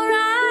bubble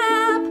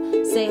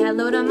wrap. Say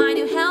hello to my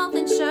new health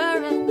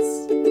insurance,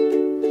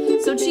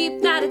 so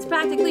cheap that it's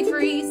practically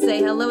free. Say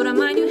hello to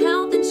my new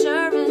health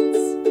insurance.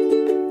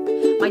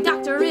 My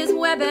doctor is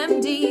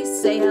WebMD.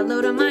 Say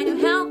hello to my new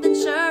health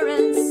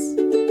insurance.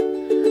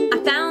 I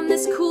found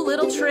this cool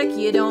little trick.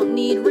 You don't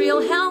need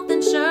real health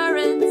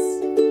insurance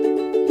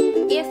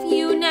if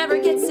you never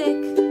get sick.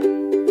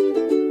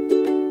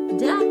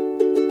 Duh.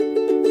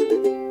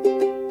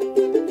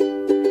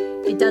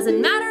 It doesn't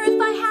matter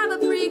if I have a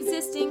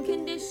pre-existing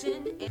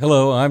condition.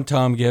 Hello, I'm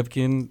Tom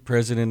Gebkin,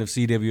 president of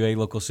CWA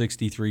Local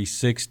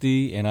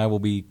 6360, and I will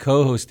be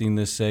co-hosting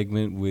this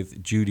segment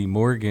with Judy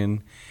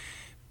Morgan,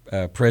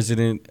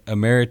 president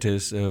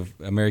emeritus of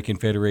American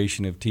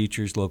Federation of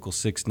Teachers Local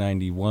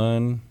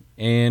 691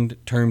 and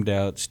termed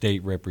out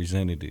state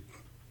representative.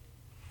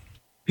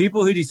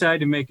 People who decide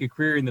to make a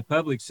career in the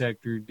public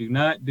sector do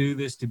not do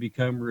this to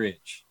become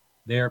rich.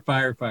 They are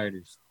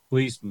firefighters,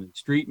 policemen,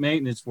 street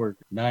maintenance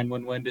workers,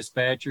 911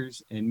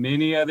 dispatchers, and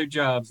many other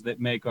jobs that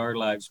make our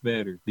lives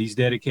better. These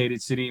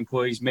dedicated city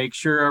employees make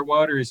sure our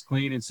water is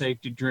clean and safe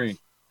to drink.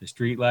 The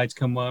street lights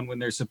come on when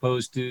they're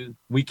supposed to.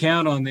 We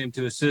count on them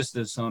to assist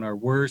us on our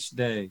worst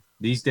day.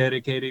 These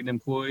dedicated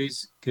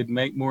employees could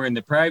make more in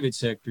the private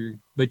sector,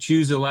 but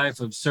choose a life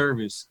of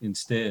service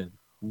instead.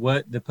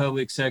 What the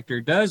public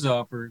sector does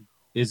offer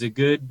is a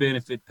good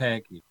benefit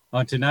package.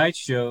 On tonight's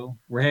show,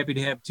 we're happy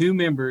to have two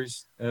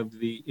members of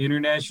the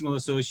International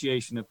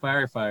Association of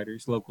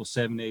Firefighters, Local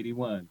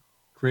 781.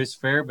 Chris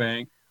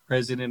Fairbank,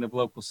 president of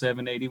Local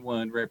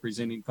 781,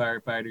 representing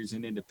firefighters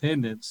in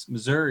Independence,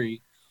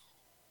 Missouri,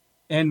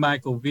 and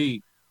Michael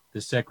Veet,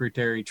 the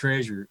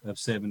secretary-treasurer of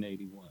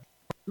 781.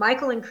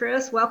 Michael and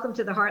Chris, welcome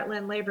to the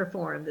Heartland Labor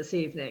Forum this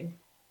evening.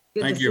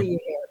 Good to see you here.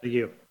 Thank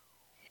you.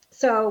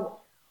 So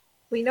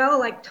we know,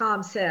 like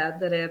Tom said,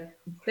 that a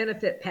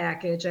benefit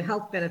package, a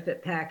health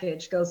benefit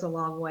package, goes a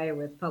long way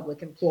with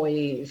public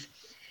employees.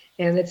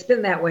 And it's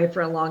been that way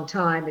for a long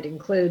time. It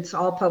includes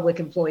all public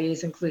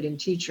employees, including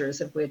teachers,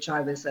 of which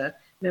I was a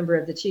member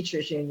of the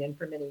teachers union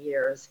for many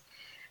years.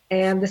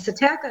 And this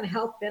attack on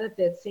health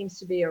benefits seems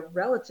to be a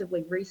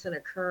relatively recent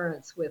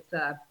occurrence with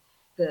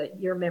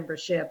your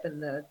membership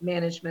and the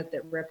management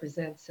that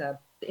represents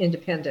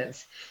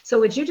Independence. So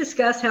would you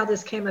discuss how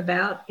this came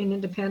about in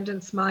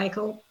Independence,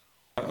 Michael?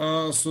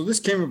 So this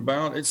came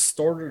about, it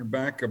started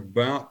back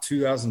about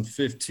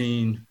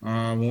 2015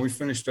 when we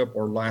finished up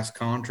our last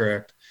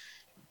contract,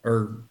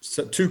 or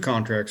 2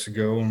 contracts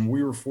ago, and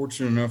we were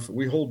fortunate enough that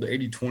we hold the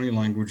 80-20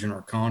 language in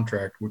our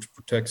contract, which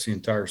protects the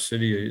entire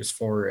city as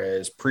far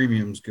as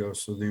premiums go.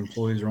 So the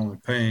employees are only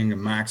paying a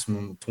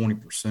maximum of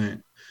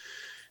 20%.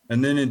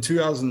 And then in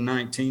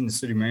 2019, the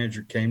city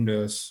manager came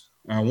to us.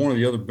 One of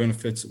the other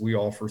benefits that we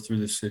offer through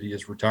the city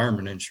is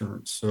retirement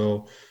insurance.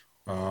 So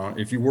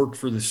if you work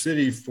for the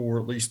city for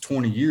at least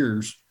 20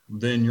 years,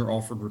 then you're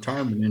offered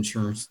retirement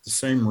insurance at the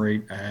same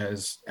rate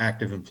as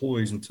active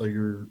employees until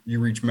you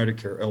reach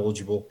Medicare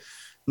eligible.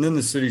 And then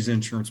the city's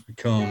insurance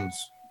becomes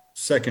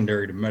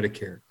secondary to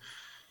Medicare.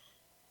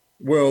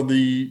 Well,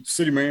 the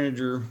city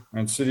manager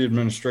and city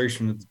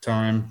administration at the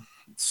time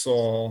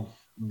saw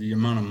the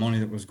amount of money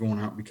that was going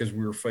out because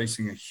we were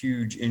facing a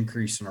huge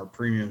increase in our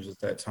premiums at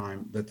that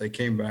time, that they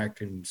came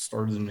back and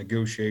started the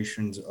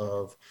negotiations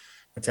of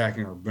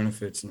attacking our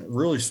benefits. And it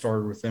really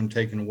started with them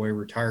taking away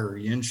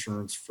retiree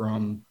insurance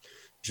from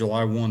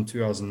July 1,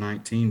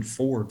 2019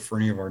 forward for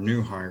any of our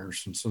new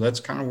hires. And so that's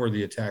kind of where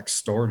the attack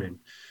started.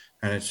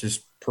 And it's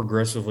just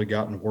progressively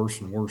gotten worse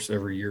and worse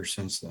every year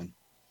since then.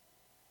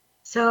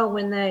 So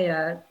when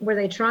they were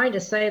they trying to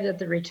say that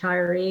the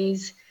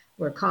retirees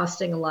were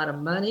costing a lot of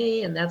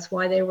money and that's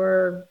why they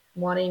were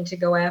wanting to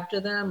go after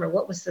them, or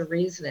what was the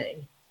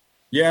reasoning?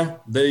 Yeah,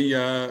 they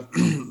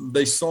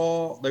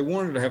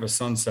wanted to have a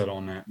sunset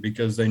on that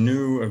because they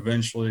knew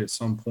eventually at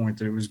some point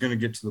that it was going to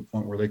get to the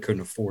point where they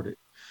couldn't afford it.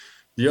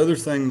 The other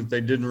thing that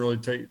they didn't really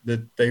take,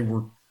 that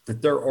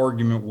their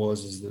argument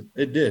is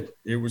that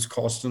it was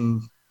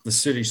costing the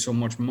city so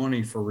much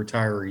money for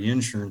retiree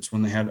insurance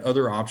when they had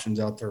other options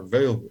out there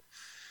available.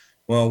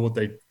 Well, what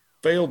they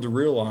failed to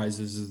realize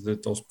is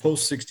that those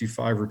post-65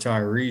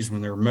 retirees,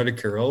 when they were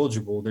Medicare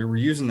eligible, they were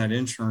using that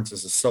insurance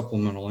as a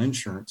supplemental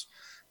insurance.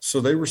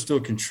 So they were still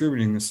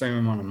contributing the same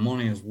amount of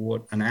money as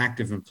what an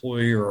active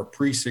employee or a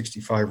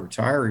pre-65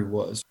 retiree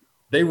was.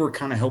 They were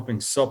kind of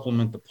helping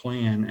supplement the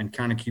plan and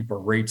kind of keep our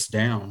rates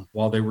down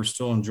while they were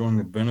still enjoying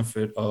the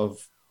benefit of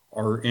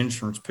our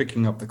insurance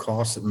picking up the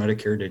costs that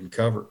Medicare didn't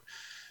cover.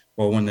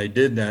 Well, when they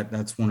did that,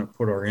 that's when it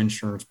put our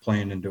insurance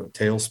plan into a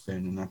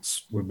tailspin, and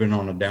we've been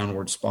on a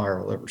downward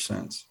spiral ever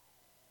since.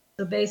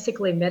 So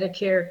basically,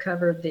 Medicare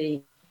covered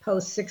the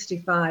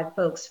post-65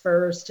 folks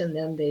first, and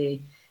then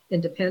the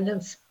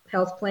independence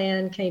health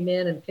plan came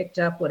in and picked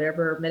up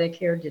whatever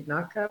Medicare did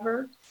not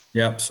cover?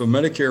 Yeah, so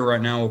Medicare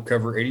right now will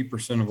cover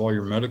 80% of all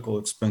your medical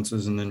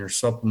expenses, and then your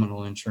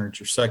supplemental insurance,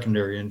 your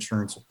secondary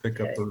insurance will pick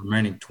up the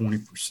remaining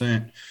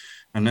 20%.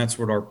 And that's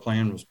what our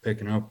plan was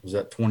picking up, was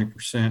that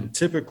 20%. And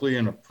typically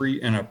in a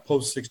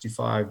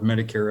post-65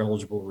 Medicare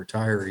eligible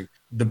retiree,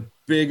 the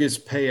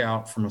biggest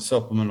payout from a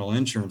supplemental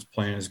insurance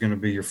plan is going to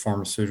be your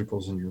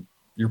pharmaceuticals and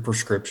your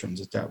prescriptions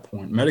at that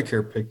point.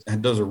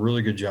 Medicare does a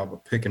really good job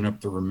of picking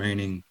up the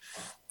remaining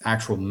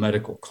actual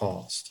medical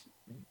cost.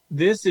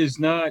 This is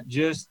not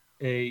just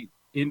a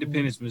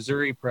Independence,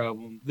 Missouri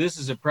problem. This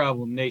is a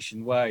problem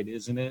nationwide,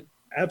 isn't it?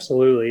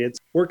 Absolutely.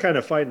 We're kind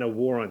of fighting a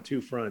war on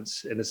two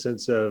fronts in the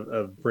sense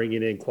of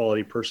bringing in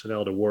quality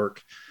personnel to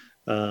work.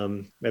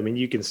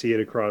 You can see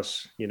it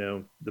across,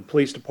 the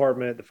police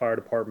department, the fire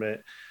department,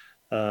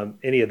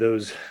 any of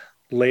those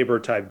labor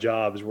type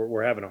jobs.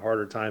 We're having a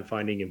harder time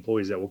finding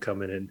employees that will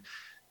come in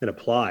and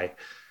apply.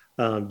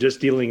 Just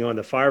dealing on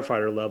the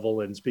firefighter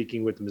level and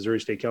speaking with the Missouri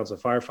State Council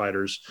of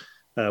Firefighters,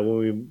 when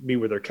we meet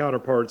with their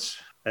counterparts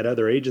at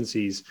other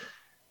agencies,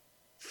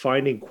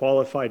 finding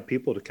qualified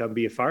people to come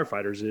be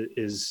firefighters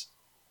is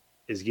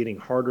getting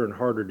harder and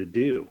harder to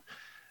do.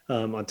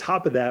 On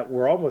top of that,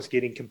 we're almost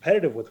getting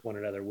competitive with one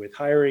another with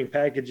hiring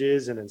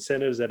packages and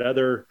incentives that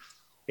other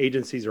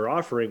agencies are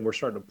offering. We're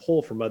starting to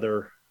pull from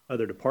other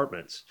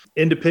departments.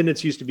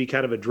 Independence used to be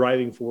kind of a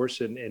driving force,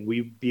 and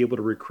we'd be able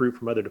to recruit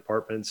from other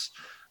departments.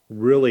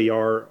 Really,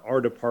 our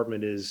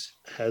department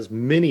has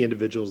many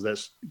individuals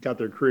that's got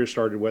their career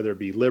started, whether it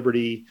be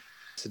Liberty,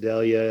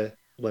 Sedalia,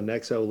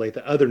 Lenexo, like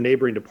the other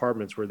neighboring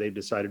departments where they've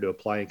decided to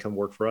apply and come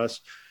work for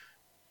us,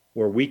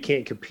 where we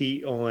can't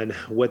compete on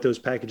what those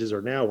packages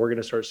are now. We're going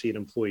to start seeing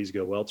employees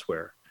go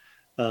elsewhere.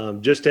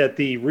 Just at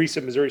the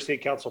recent Missouri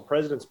State Council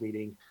Presidents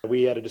meeting,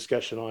 we had a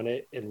discussion on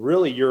it. And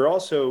really, you're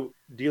also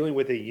dealing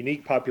with a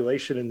unique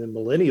population in the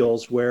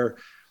millennials where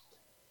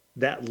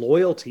that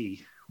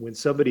loyalty, when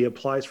somebody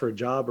applies for a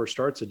job or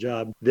starts a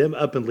job, them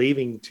up and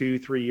leaving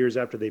 2-3 years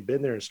after they've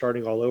been there and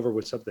starting all over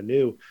with something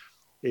new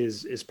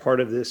is part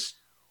of this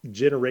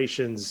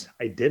generation's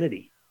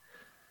identity.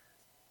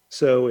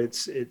 So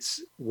it's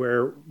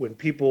where when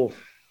people,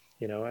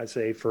 I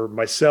say for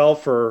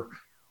myself or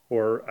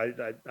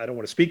I don't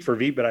want to speak for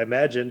Veep, but I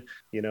imagine,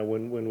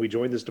 when we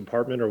joined this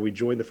department or we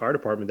joined the fire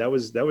department, that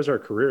was our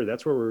career.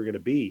 That's where we were going to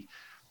be.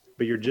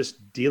 But you're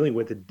just dealing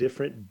with a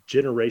different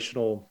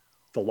generational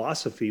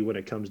philosophy when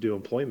it comes to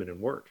employment and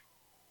work.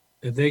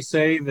 They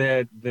say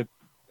that the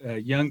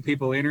young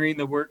people entering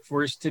the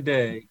workforce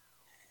today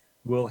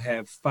will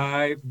have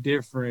 5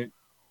 different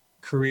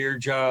career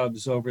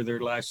jobs over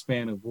their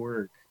lifespan of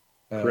work.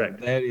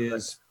 Correct. That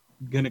is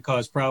going to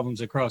cause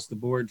problems across the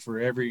board for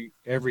every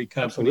company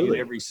Absolutely.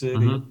 in every city.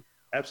 Mm-hmm.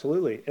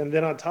 Absolutely. And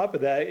then on top of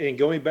that, and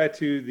going back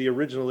to the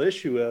original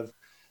issue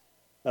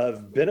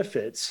of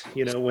benefits,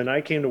 when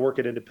I came to work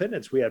at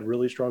Independence, we had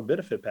really strong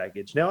benefit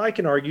package. Now I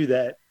can argue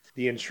that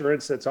the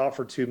insurance that's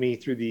offered to me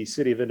through the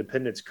city of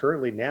Independence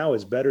currently now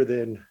is better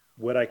than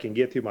what I can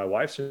get through my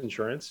wife's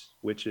insurance,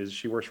 which is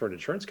she works for an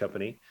insurance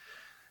company.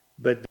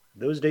 But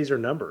those days are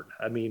numbered.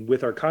 I mean,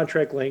 with our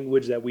contract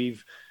language that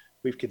we've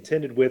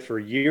contended with for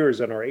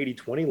years on our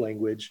 80-20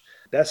 language,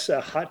 that's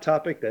a hot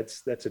topic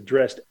that's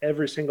addressed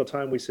every single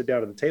time we sit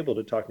down at the table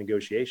to talk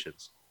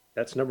negotiations.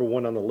 That's number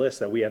one on the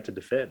list that we have to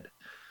defend.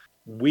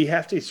 We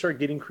have to start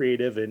getting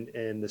creative,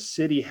 and the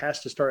city has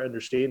to start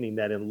understanding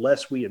that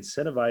unless we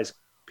incentivize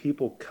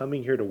people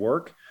coming here to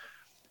work,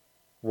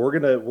 we're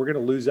gonna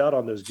lose out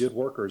on those good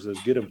workers,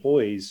 those good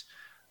employees,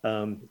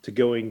 to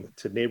going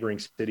to neighboring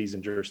cities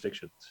and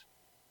jurisdictions.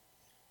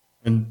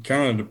 And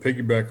kind of to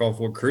piggyback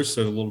off what Chris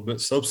said a little bit,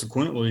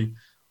 subsequently,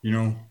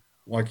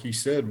 like he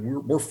said,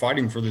 we're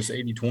fighting for this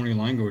 80-20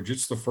 language.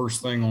 It's the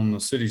first thing on the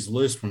city's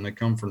list when they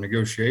come for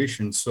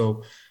negotiations.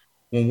 So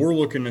when we're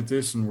looking at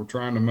this and we're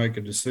trying to make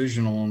a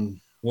decision on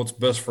what's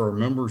best for our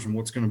members and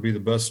what's going to be the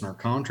best in our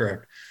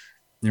contract,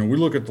 we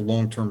look at the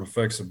long-term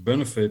effects of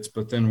benefits,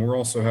 but then we're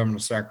also having to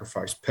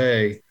sacrifice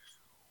pay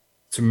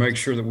to make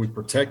sure that we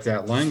protect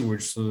that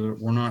language so that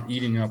we're not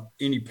eating up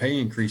any pay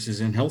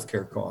increases in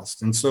healthcare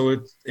costs. And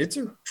so it's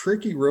a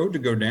tricky road to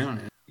go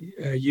down.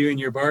 You and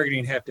your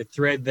bargaining have to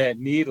thread that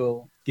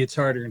needle. Gets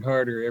harder and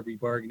harder every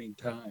bargaining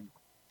time.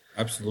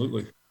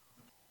 Absolutely.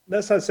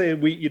 That's not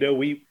saying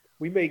we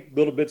make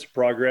little bits of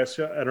progress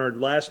on our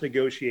last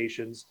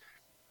negotiations.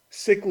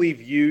 Sick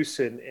leave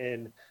use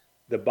and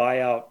the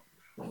buyout,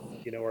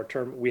 our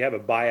term, we have a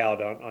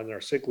buyout on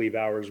our sick leave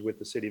hours with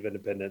the City of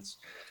Independence.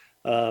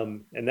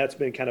 And that's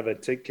been kind of a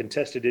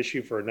contested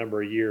issue for a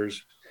number of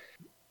years.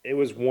 It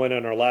was one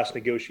on our last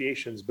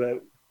negotiations,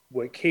 but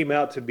what came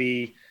out to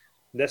be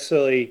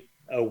necessarily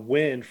a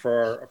win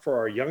for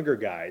our younger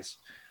guys,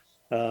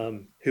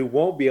 who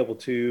won't be able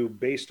to,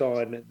 based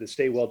on the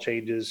Stay-Well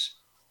changes,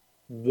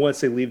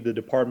 once they leave the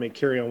department,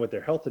 carry on with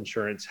their health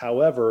insurance.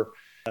 However,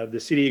 the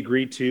city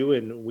agreed to,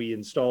 and we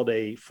installed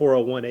a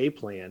 401A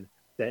plan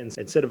that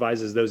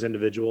incentivizes those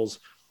individuals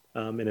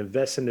and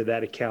invests into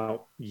that account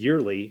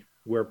yearly,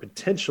 where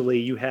potentially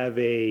you have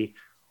a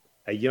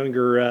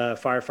younger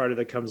firefighter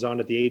that comes on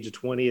at the age of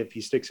 20. If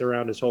he sticks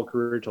around his whole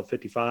career till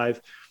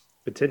 55,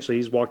 potentially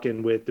he's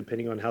walking with,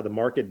 depending on how the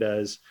market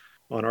does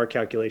on our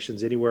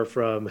calculations, anywhere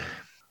from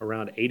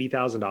around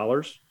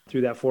 $80,000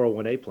 through that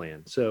 401A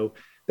plan. So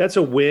that's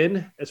a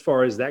win as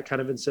far as that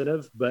kind of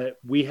incentive, but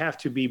we have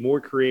to be more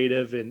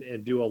creative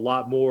and do a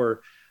lot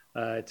more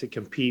to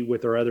compete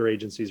with our other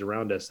agencies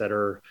around us that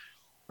are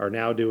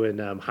now doing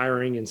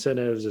hiring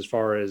incentives as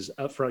far as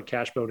upfront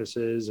cash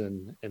bonuses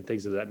and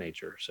things of that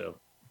nature. So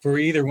for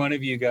either one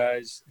of you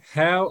guys,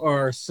 how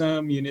are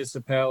some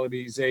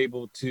municipalities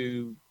able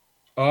to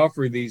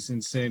offer these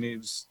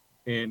incentives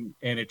and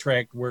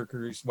attract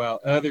workers while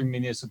other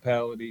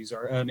municipalities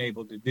are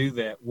unable to do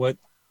that? What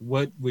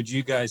would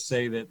you guys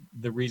say that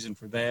the reason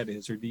for that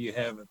is, or do you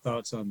have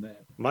thoughts on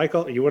that?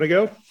 Michael, you want to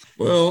go?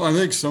 Well, I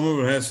think some of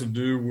it has to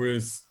do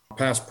with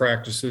past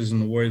practices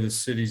and the way the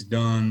city's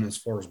done as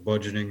far as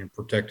budgeting and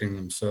protecting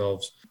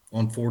themselves.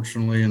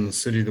 Unfortunately, in the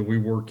city that we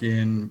work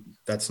in,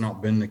 that's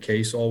not been the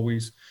case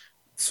always.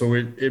 So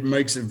it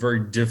makes it very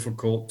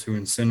difficult to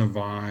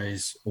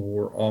incentivize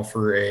or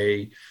offer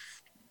a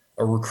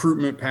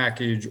recruitment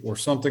package or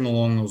something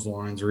along those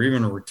lines, or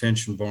even a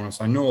retention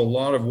bonus. I know a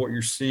lot of what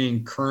you're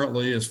seeing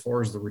currently as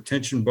far as the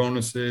retention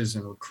bonuses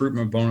and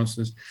recruitment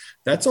bonuses,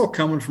 that's all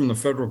coming from the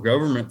federal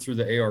government through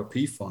the ARP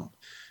fund.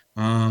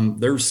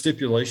 There's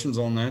stipulations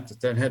on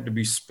that had to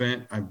be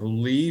spent, I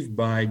believe,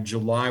 by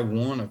July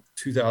 1 of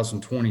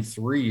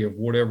 2023 of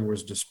whatever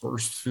was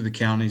dispersed through the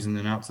counties and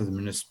then out to the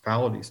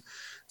municipalities.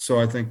 So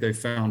I think they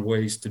found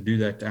ways to do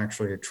that to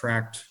actually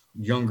attract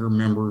younger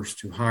members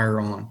to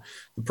hire on.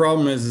 The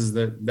problem is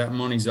that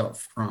money's up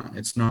front.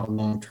 It's not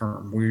long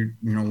term.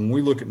 When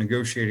we look at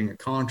negotiating a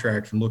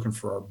contract and looking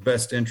for our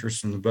best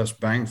interest and the best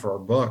bang for our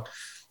buck,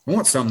 I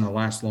want something that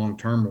lasts long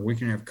term where we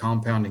can have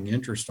compounding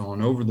interest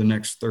on over the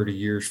next 30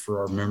 years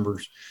for our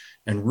members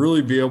and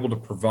really be able to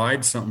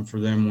provide something for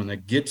them when they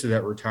get to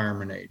that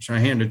retirement age. I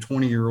hand a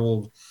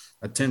 20-year-old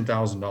a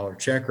 $10,000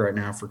 check right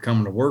now for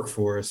coming to work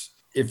for us.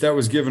 If that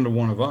was given to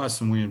one of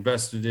us and we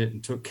invested it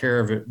and took care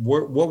of it,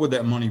 what would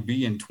that money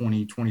be in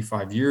 20,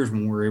 25 years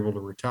when we're able to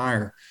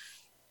retire?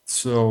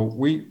 So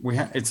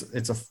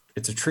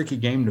it's a tricky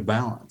game to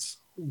balance.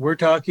 We're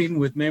talking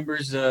with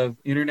members of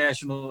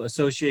International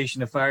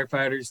Association of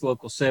Firefighters,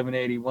 Local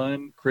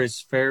 781,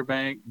 Chris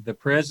Fairbank, the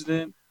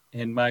president,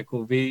 and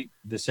Michael Veet,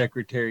 the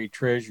secretary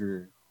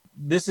treasurer.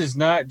 This is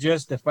not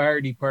just a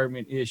fire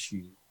department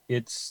issue.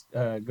 It's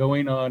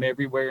going on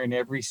everywhere in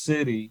every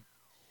city,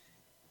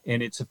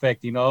 and it's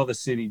affecting all the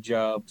city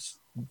jobs.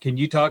 Can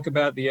you talk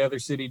about the other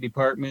city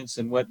departments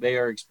and what they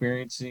are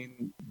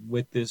experiencing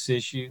with this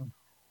issue?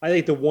 I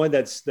think the one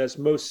that's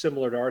most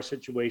similar to our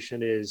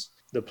situation is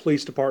the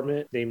police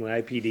department, namely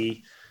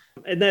IPD.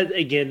 And that,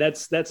 again,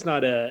 that's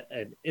not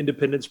an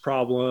Independence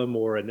problem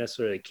or a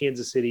necessarily a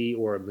Kansas City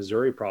or a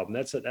Missouri problem.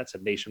 That's a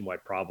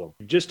nationwide problem.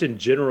 Just in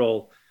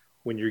general,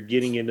 when you're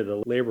getting into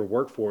the labor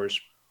workforce,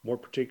 more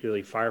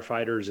particularly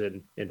firefighters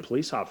and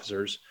police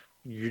officers,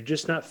 you're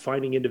just not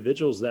finding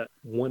individuals that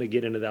want to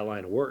get into that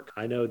line of work.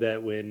 I know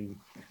that when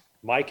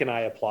Mike and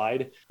I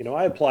applied,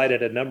 I applied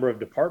at a number of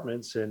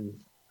departments, and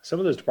some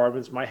of those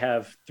departments might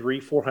have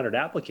 300-400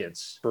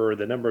 applicants for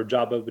the number of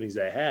job openings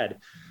they had.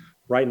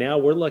 Right now,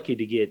 we're lucky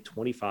to get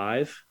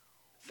 25,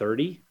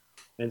 30.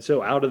 And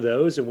so out of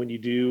those, and when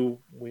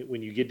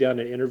you get down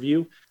to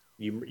interview,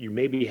 you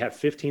maybe have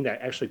 15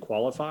 that actually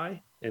qualify.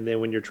 And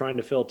then when you're trying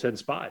to fill 10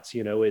 spots,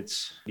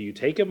 it's, do you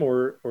take them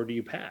or do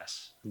you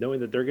pass, knowing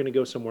that they're going to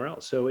go somewhere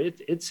else? So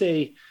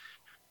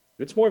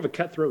it's more of a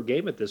cutthroat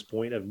game at this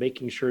point of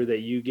making sure that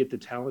you get the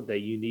talent that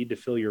you need to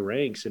fill your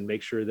ranks and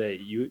make sure that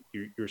you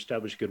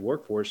establish a good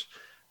workforce.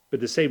 But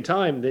at the same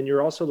time, then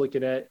you're also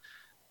looking at,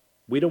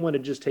 we don't want to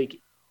just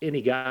take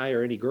any guy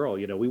or any girl.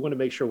 We want to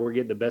make sure we're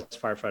getting the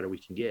best firefighter we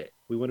can get.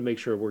 We want to make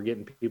sure we're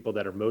getting people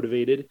that are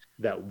motivated,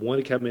 that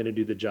want to come in and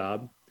do the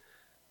job.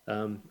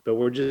 But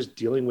we're just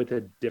dealing with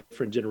a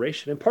different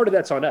generation. And part of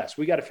that's on us.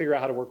 We got to figure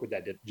out how to work with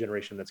that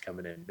generation that's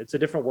coming in. It's a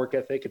different work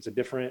ethic. It's a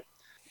different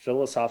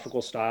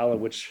philosophical style in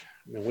which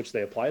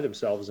they apply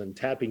themselves, and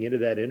tapping into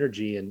that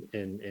energy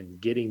and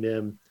getting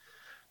them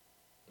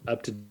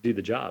up to do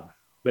the job.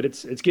 But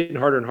it's getting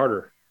harder and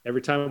harder.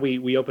 Every time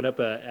we open up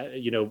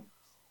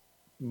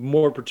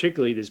more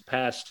particularly this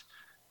past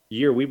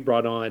year, we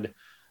brought on,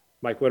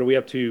 Mike, what are we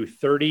up to?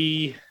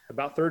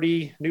 About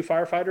 30 new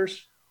firefighters?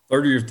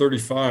 30 or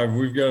 35.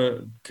 We've got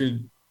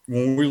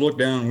when we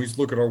look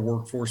at our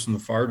workforce in the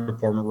fire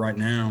department right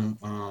now,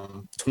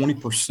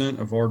 20%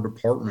 of our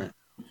department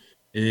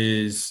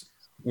is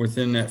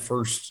within that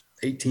first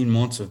 18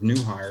 months of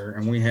new hire.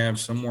 And we have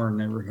somewhere in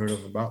the neighborhood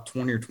of about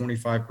 20 or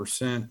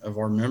 25% of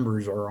our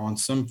members are on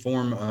some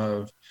form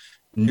of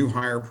new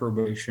hire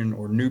probation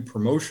or new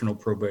promotional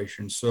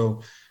probation.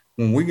 So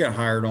when we got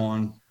hired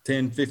on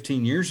 10,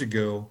 15 years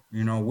ago,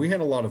 we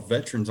had a lot of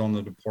veterans on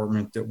the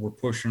department that were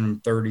pushing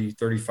them 30,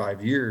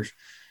 35 years.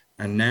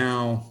 And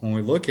now when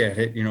we look at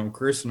it,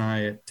 Chris and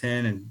I at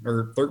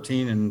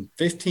 13 and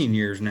 15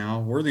 years now,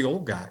 we're the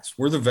old guys.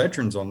 We're the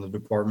veterans on the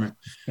department.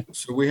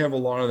 So we have a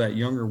lot of that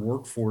younger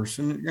workforce.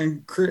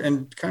 And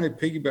kind of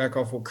piggyback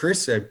off what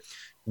Chris said,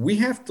 we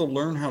have to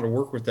learn how to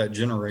work with that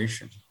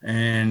generation.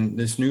 And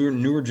this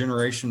newer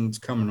generation that's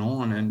coming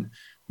on, and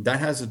that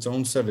has its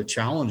own set of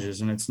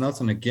challenges, and it's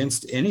nothing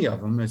against any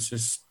of them. It's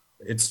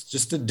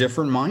just a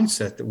different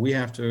mindset that we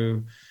have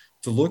to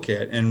look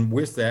at. And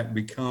with that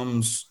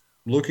becomes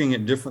looking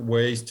at different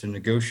ways to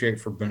negotiate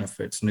for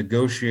benefits,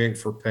 negotiate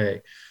for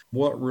pay,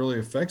 what really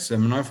affects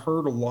them. And I've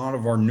heard a lot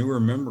of our newer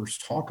members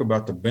talk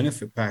about the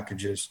benefit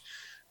packages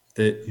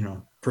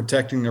that,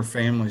 protecting their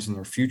families and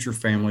their future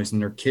families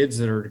and their kids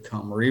that are to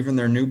come, or even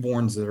their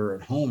newborns that are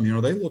at home.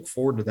 They look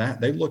forward to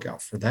that. They look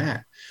out for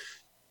that.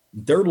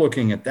 They're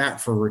looking at that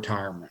for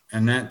retirement.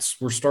 And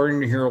we're starting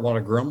to hear a lot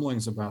of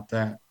grumblings about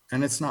that.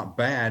 And it's not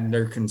bad.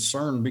 They're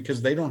concerned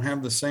because they don't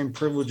have the same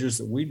privileges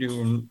that we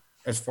do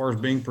as far as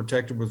being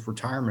protected with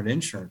retirement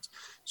insurance.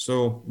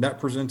 So that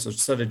presents a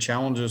set of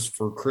challenges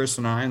for Chris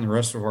and I and the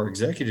rest of our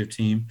executive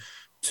team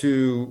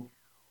to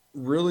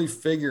really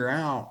figure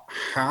out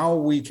how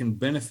we can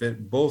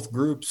benefit both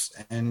groups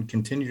and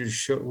continue to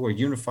show a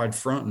unified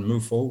front and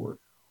move forward.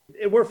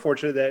 And we're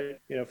fortunate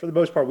that, for the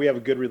most part, we have a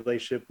good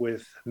relationship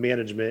with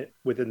management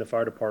within the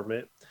fire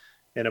department.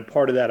 And a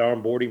part of that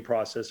onboarding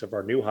process of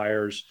our new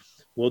hires,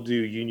 we'll do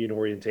union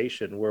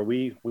orientation, where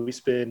we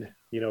spend,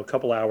 a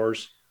couple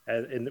hours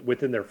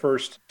within their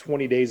first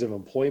 20 days of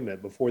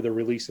employment before they're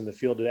released in the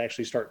field to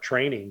actually start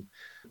training,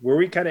 where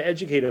we kind of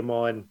educate them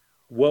on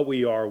what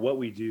we are, what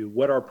we do,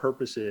 what our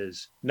purpose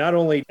is, not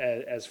only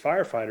as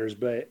firefighters,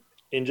 but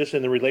in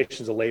the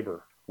relations of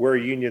labor, where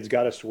unions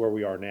got us to where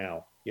we are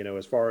now,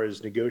 as far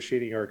as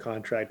negotiating our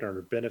contract,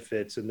 our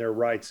benefits, and their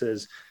rights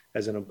as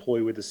an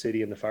employee with the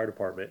city and the fire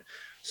department.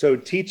 So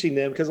teaching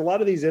them, because a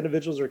lot of these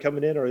individuals are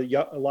coming in, or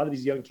a lot of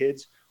these young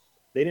kids,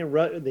 they didn't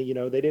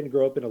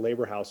grow up in a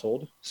labor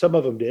household. Some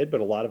of them did, but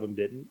a lot of them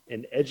didn't.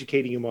 And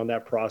educating them on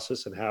that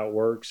process and how it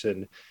works,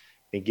 and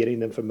getting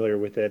them familiar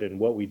with it and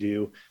what we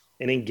do,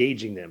 and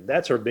engaging them.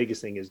 That's our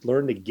biggest thing, is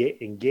learn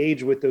to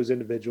engage with those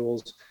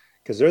individuals,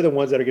 because they're the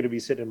ones that are going to be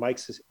sitting in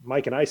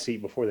Mike and I's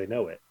seat before they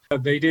know it.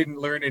 They didn't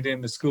learn it in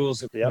the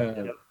schools.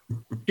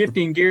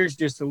 Shifting gears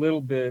just a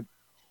little bit,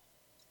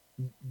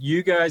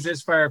 you guys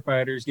as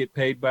firefighters get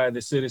paid by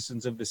the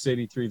citizens of the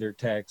city through their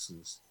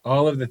taxes.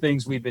 All of the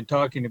things we've been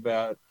talking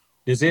about,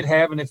 does it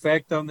have an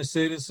effect on the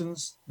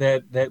citizens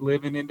that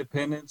live in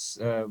Independence?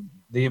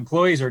 The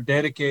employees are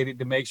dedicated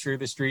to make sure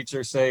the streets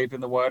are safe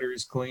and the water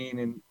is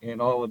clean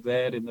and all of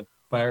that, and the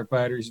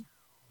firefighters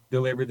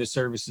deliver the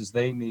services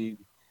they need.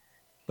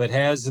 But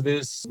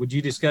would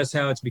you discuss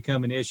how it's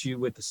become an issue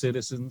with the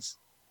citizens?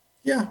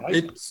 Yeah,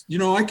 it's,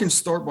 I can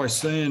start by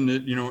saying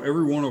that,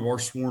 every one of our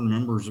sworn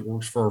members that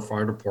works for our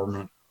fire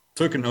department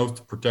took an oath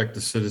to protect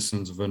the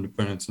citizens of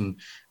Independence. And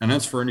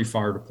that's for any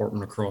fire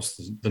department across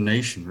the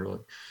nation, really.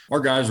 Our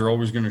guys are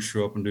always going to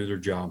show up and do their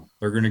job.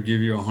 They're going to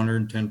give you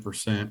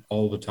 110%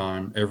 all the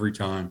time, every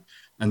time.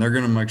 and they're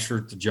going to make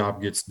sure that the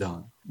job gets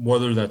done.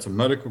 Whether that's a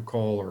medical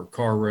call or a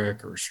car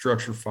wreck or a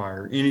structure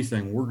fire,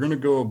 anything, we're going to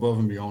go above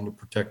and beyond to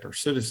protect our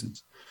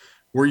citizens.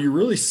 Where you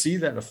really see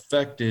that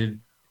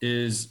affected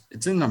is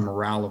it's in the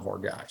morale of our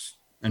guys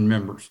and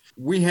members.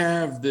 We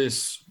have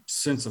this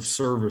sense of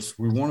service.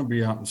 We want to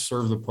be out and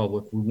serve the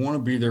public. We want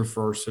to be there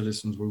for our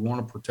citizens. We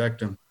want to protect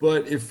them.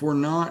 But if we're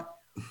not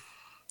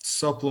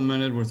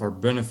supplemented with our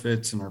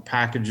benefits and our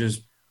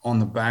packages on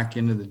the back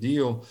end of the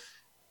deal,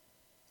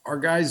 our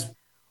guys,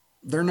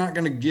 they're not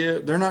going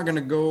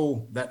to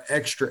go that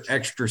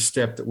extra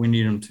step that we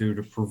need them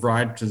to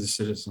provide to the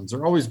citizens.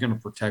 They're always going to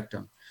protect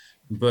them.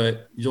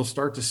 But you'll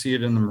start to see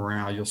it in the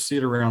morale. You'll see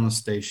it around the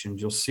stations.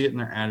 You'll see it in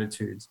their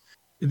attitudes.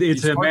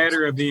 It's a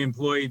matter of the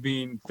employee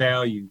being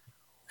valued.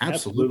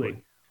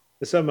 Absolutely.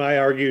 It's something I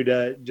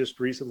argued just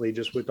recently,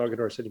 just with talking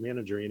to our city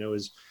manager,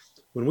 is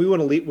when we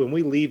want to leave, when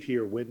we leave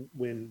here, when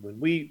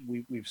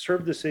we've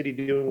served the city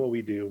doing what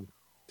we do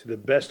to the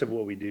best of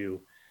what we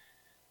do,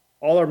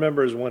 all our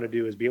members want to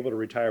do is be able to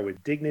retire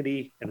with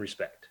dignity and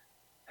respect,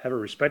 have a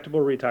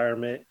respectable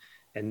retirement,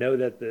 and know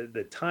that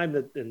the time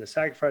that and the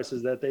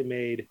sacrifices that they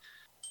made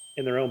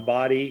in their own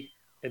body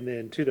and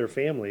then to their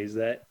families,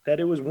 that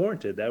it was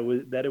warranted,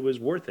 that it was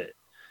worth it.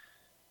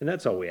 And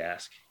that's all we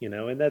ask,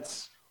 and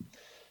that's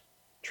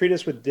treat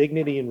us with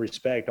dignity and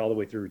respect all the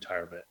way through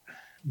retirement.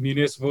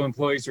 Municipal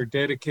employees are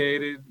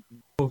dedicated,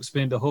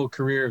 spend a whole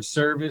career of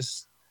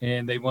service,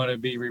 and they want to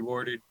be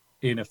rewarded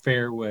in a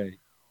fair way.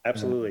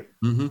 Absolutely.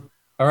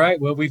 All right.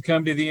 Well, we've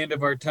come to the end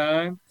of our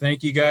time.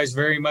 Thank you guys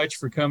very much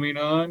for coming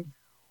on.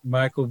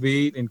 Michael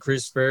Veet and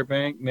Chris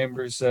Fairbank,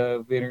 members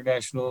of the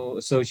International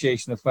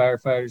Association of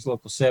Firefighters,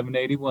 Local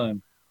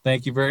 781.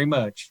 Thank you very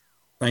much.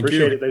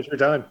 Appreciate it. Thanks for your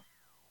time.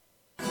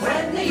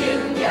 When the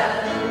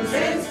union's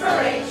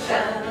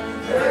inspiration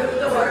through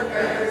the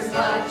workers'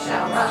 blood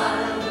shall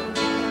run,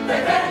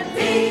 there can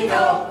be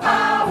no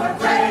power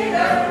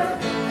greater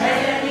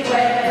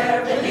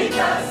anywhere beneath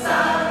the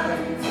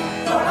sun.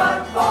 For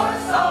what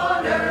force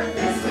on earth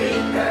is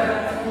weaker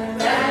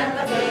than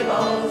the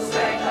feeble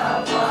strength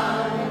of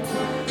one?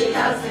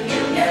 Because the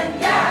union,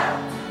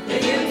 the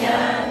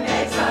union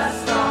makes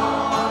us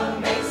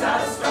strong, makes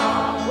us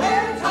strong.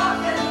 We're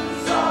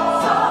talking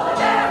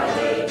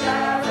solidarity,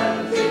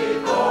 guarantee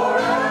for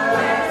us.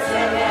 We're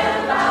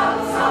singing loud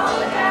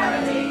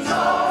solidarity,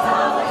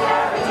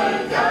 solidarity,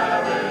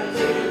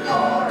 guarantee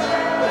for us.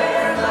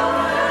 We're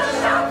gonna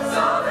shout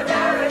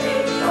solidarity,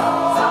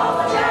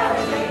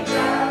 solidarity,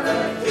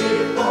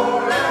 guarantee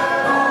for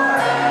us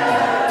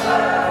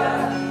forever.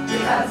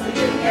 Because the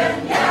union,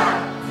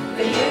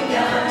 the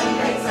union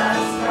makes us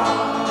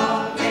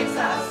strong, makes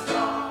us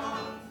strong.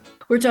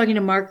 We're talking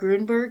to Mark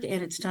Grunberg,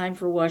 and it's time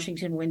for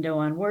Washington Window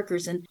on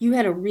Workers. And you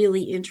had a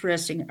really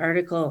interesting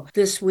article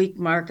this week,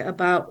 Mark,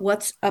 about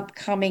what's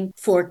upcoming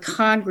for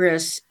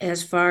Congress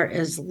as far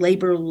as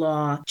labor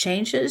law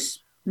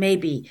changes,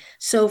 maybe.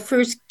 So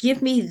first,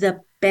 give me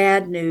the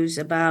bad news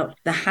about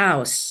the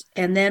House,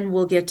 and then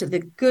we'll get to the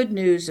good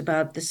news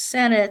about the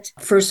Senate.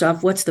 First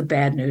off, what's the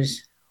bad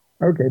news?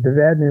 Okay, the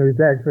bad news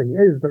actually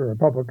is the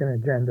Republican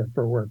agenda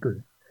for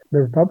workers. The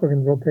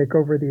Republicans will take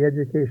over the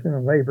Education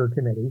and Labor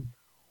Committee.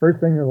 First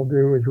thing they'll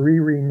do is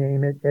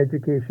rename it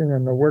Education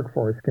and the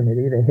Workforce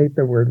Committee. They hate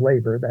the word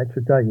labor. That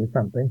should tell you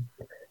something.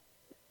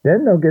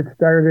 Then they'll get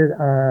started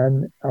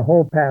on a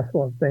whole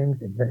passel of things,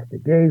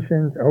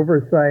 investigations,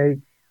 oversight.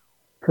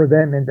 For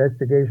them,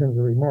 investigations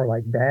will be more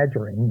like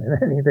badgering than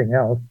anything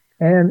else.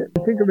 And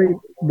particularly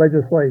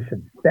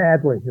legislation,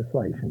 bad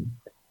legislation.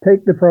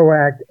 Take the PRO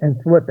Act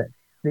and flip it,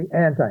 the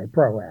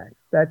Anti-PRO Act.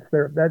 That's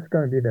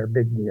going to be their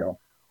big deal.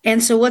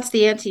 And so what's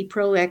the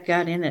Anti-PRO Act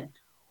got in it?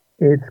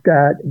 It's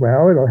got,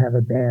 it'll have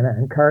a ban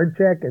on card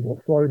check. It'll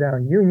slow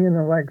down union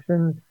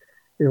elections.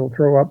 It'll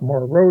throw up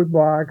more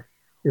roadblocks.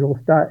 It'll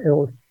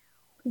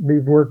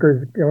leave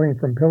workers going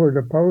from pillar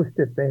to post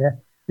if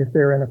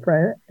they're in a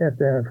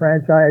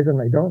franchise and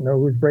they don't know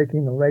who's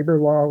breaking the labor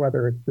law,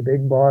 whether it's the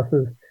big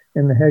bosses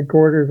in the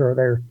headquarters or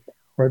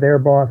their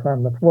boss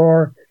on the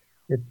floor.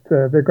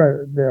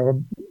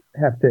 They'll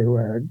have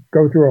to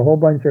go through a whole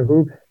bunch of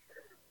hoops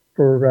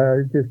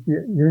for just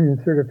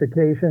union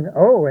certification.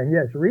 Oh, and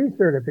yes,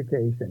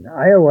 recertification.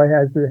 Iowa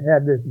has to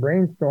have this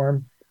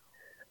brainstorm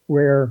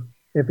where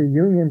if a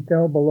union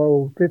fell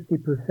below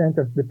 50%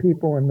 of the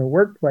people in the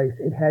workplace,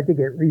 it had to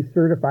get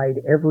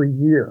recertified every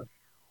year.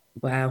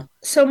 Wow.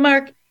 So,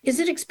 Mark, is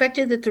it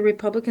expected that the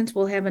Republicans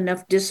will have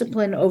enough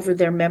discipline over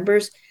their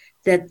members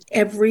that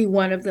every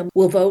one of them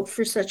will vote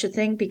for such a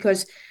thing?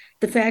 Because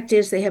the fact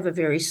is they have a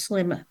very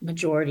slim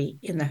majority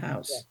in the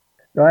House.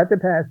 They'll have to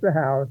pass the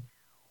House.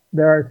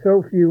 There are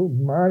so few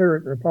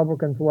moderate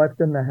Republicans left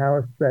in the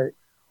House that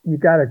you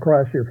got to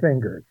cross your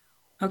fingers.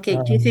 Okay.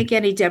 Do you think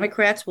any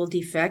Democrats will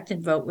defect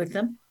and vote with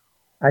them?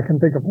 I can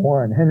think of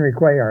one, Henry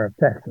Cuellar of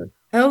Texas.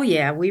 Oh,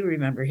 yeah, we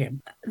remember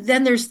him.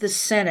 Then there's the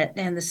Senate,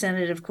 and the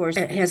Senate, of course,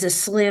 has a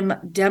slim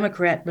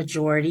Democrat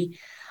majority.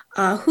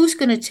 Who's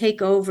going to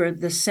take over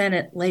the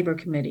Senate Labor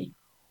Committee?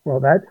 Well,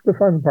 that's the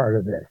fun part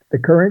of this. The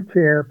current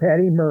chair,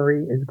 Patty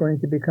Murray, is going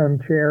to become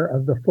chair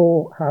of the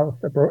full House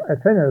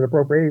Senate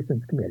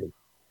Appropriations Committee.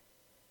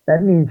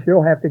 That means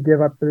she'll have to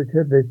give up to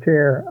the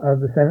chair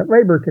of the Senate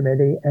Labor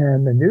Committee,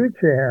 and the new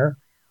chair,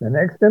 the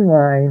next in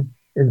line,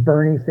 is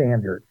Bernie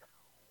Sanders.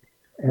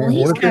 Well,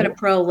 he's kind of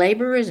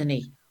pro-labor, isn't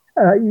he?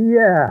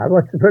 Yeah,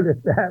 let's put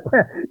it that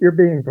way. You're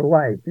being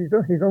polite. He's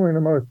only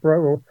the most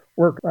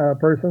pro-work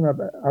person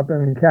up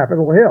in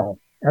Capitol Hill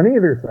on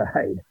either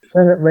side.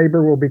 Senate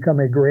labor will become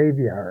a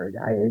graveyard,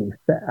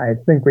 I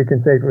think we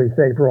can safely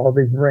say, for all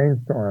these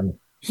rainstorms.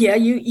 Yeah,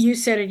 you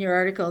said in your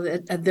article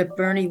that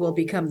Bernie will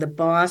become the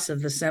boss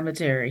of the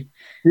cemetery.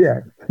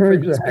 Yes, for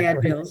exactly. these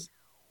bad bills.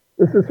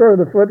 This is sort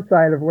of the flip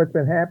side of what's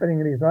been happening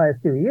in these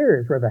last 2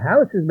 years, where the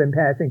House has been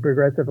passing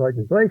progressive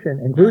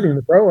legislation, including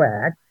the PRO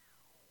Act,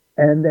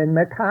 and then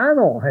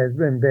McConnell has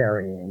been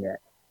burying it.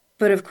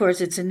 But of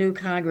course, it's a new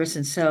Congress,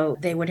 and so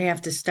they would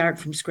have to start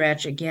from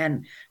scratch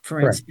again,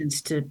 for Correct.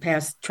 instance, to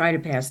try to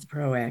pass the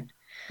PRO Act.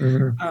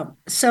 Mm-hmm.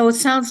 So it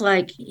sounds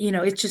like,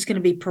 it's just going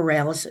to be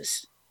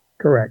paralysis.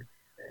 Correct.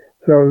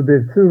 So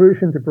the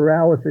solution to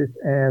paralysis,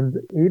 and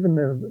even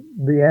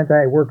the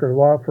anti-worker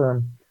law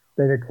firm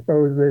that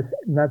exposed this,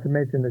 not to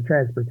mention the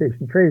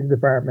Transportation Trades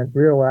Department,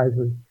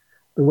 realizes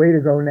the way to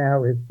go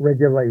now is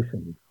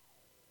regulations.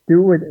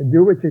 Do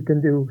what you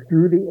can do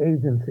through the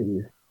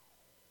agencies,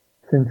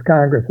 since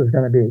Congress is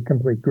going to be a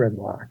complete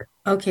gridlock.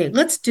 Okay,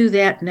 let's do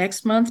that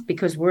next month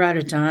because we're out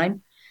of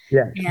time.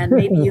 Yes. And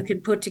maybe you can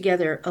put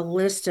together a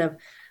list of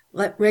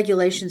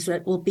regulations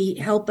that will be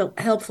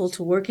helpful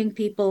to working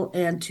people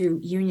and to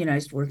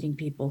unionized working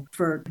people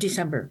for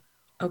December.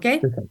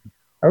 Okay?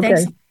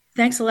 Okay.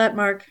 Thanks a lot,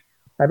 Mark.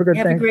 Have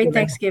a great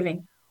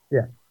Thanksgiving.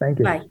 Yeah, thank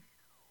you. Bye.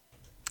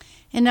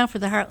 And now for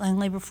the Heartland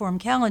Labor Forum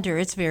calendar.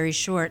 It's very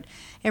short.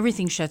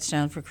 Everything shuts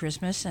down for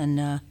Christmas,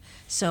 and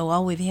so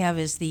all we have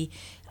is the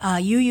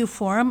UU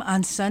Forum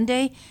on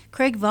Sunday.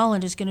 Craig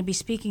Volland is going to be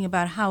speaking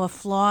about how a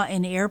flaw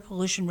in air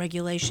pollution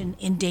regulation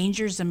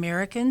endangers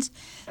Americans.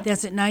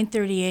 That's at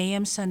 9:30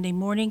 a.m. Sunday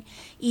morning,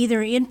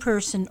 either in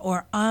person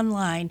or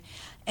online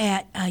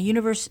at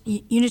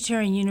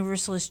Unitarian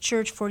Universalist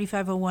Church,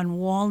 4501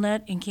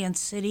 Walnut in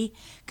Kansas City,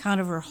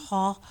 Conover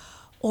Hall.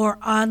 Or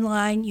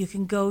online, you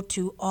can go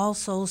to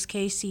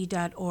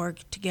allsoulskc.org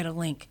to get a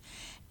link.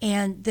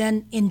 And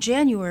then in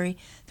January,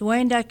 the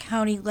Wyandotte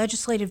County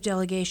Legislative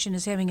Delegation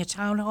is having a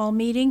town hall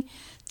meeting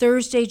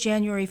Thursday,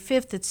 January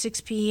 5th at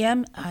 6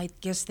 p.m. I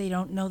guess they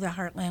don't know the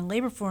Heartland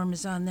Labor Forum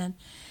is on then.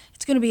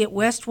 It's going to be at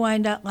West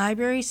Wyandotte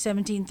Library,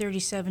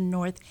 1737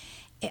 North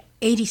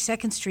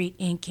 82nd Street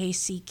in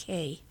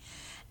KCK.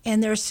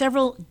 And there are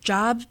several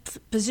job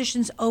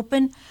positions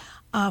open.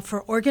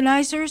 For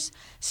organizers,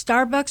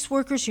 Starbucks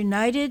Workers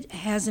United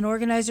has an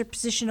organizer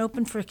position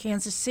open for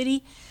Kansas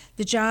City.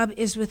 The job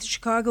is with the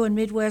Chicago and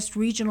Midwest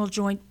Regional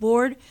Joint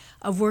Board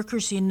of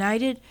Workers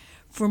United.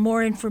 For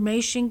more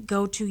information,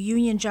 go to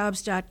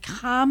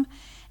unionjobs.com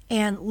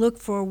and look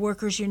for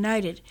Workers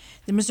United.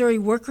 The Missouri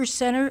Workers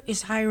Center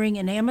is hiring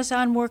an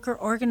Amazon worker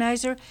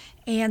organizer,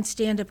 and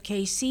Stand Up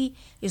KC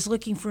is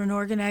looking for an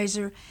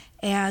organizer,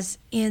 and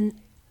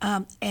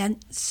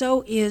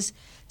so is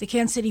the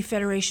Kansas City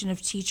Federation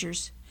of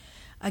Teachers.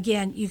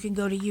 Again, you can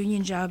go to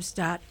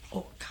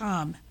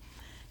unionjobs.com.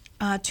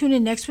 Tune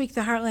in next week,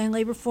 the Heartland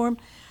Labor Forum.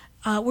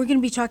 We're going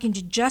to be talking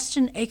to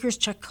Justin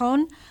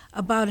Akers-Chacon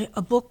about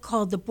a book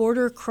called The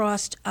Border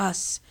Crossed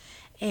Us.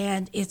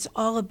 And it's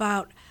all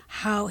about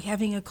how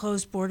having a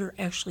closed border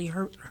actually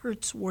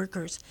hurts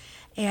workers.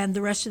 And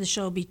the rest of the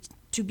show will be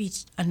to be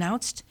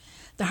announced.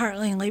 The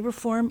Heartland Labor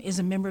Forum is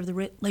a member of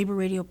the Labor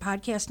Radio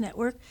Podcast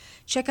Network.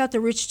 Check out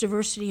the rich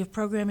diversity of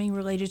programming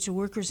related to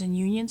workers and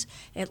unions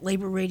at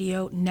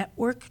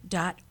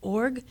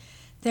laborradionetwork.org.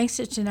 Thanks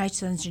to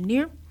tonight's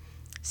engineer,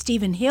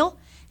 Stephen Hill,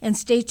 and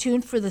stay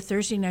tuned for the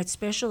Thursday night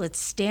special at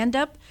Stand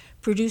Up,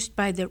 produced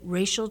by the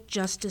Racial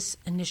Justice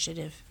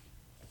Initiative.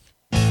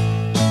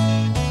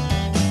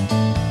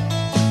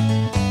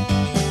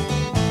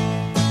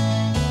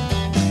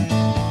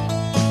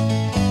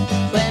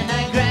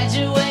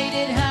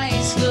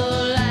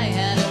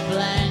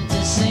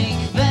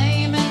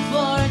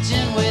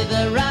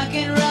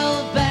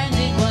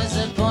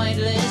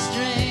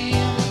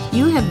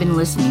 Been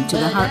listening to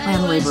the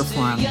Heartland Labor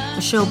Forum,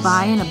 a show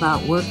by and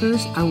about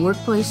workers, our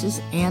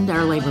workplaces, and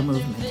our labor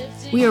movement.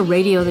 We are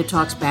radio that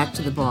talks back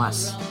to the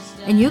boss.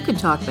 And you can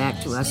talk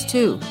back to us,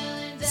 too.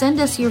 Send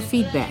us your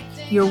feedback,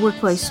 your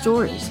workplace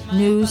stories,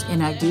 news,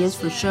 and ideas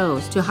for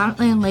shows to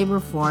Heartland Labor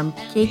Forum,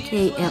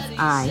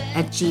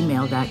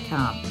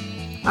 kkfi@gmail.com.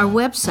 Our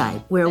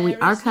website, where we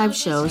archive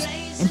shows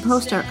and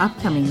post our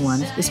upcoming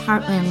ones, is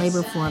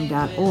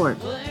heartlandlaborforum.org.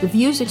 The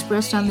views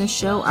expressed on this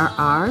show are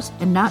ours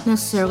and not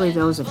necessarily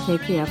those of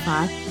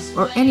KKFI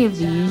or any of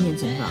the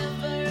unions involved.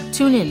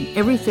 Tune in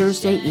every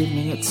Thursday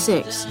evening at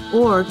 6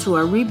 or to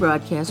our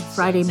rebroadcast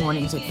Friday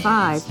mornings at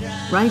 5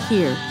 right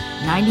here,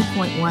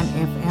 90.1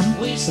 FM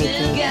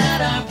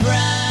KKFI.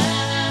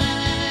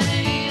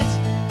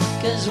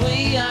 'Cause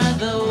we are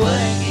the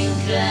working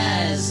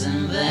class,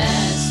 and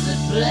that's the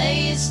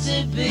place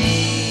to be.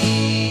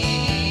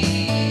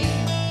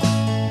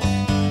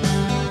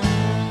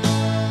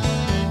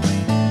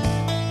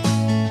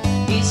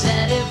 he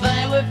said it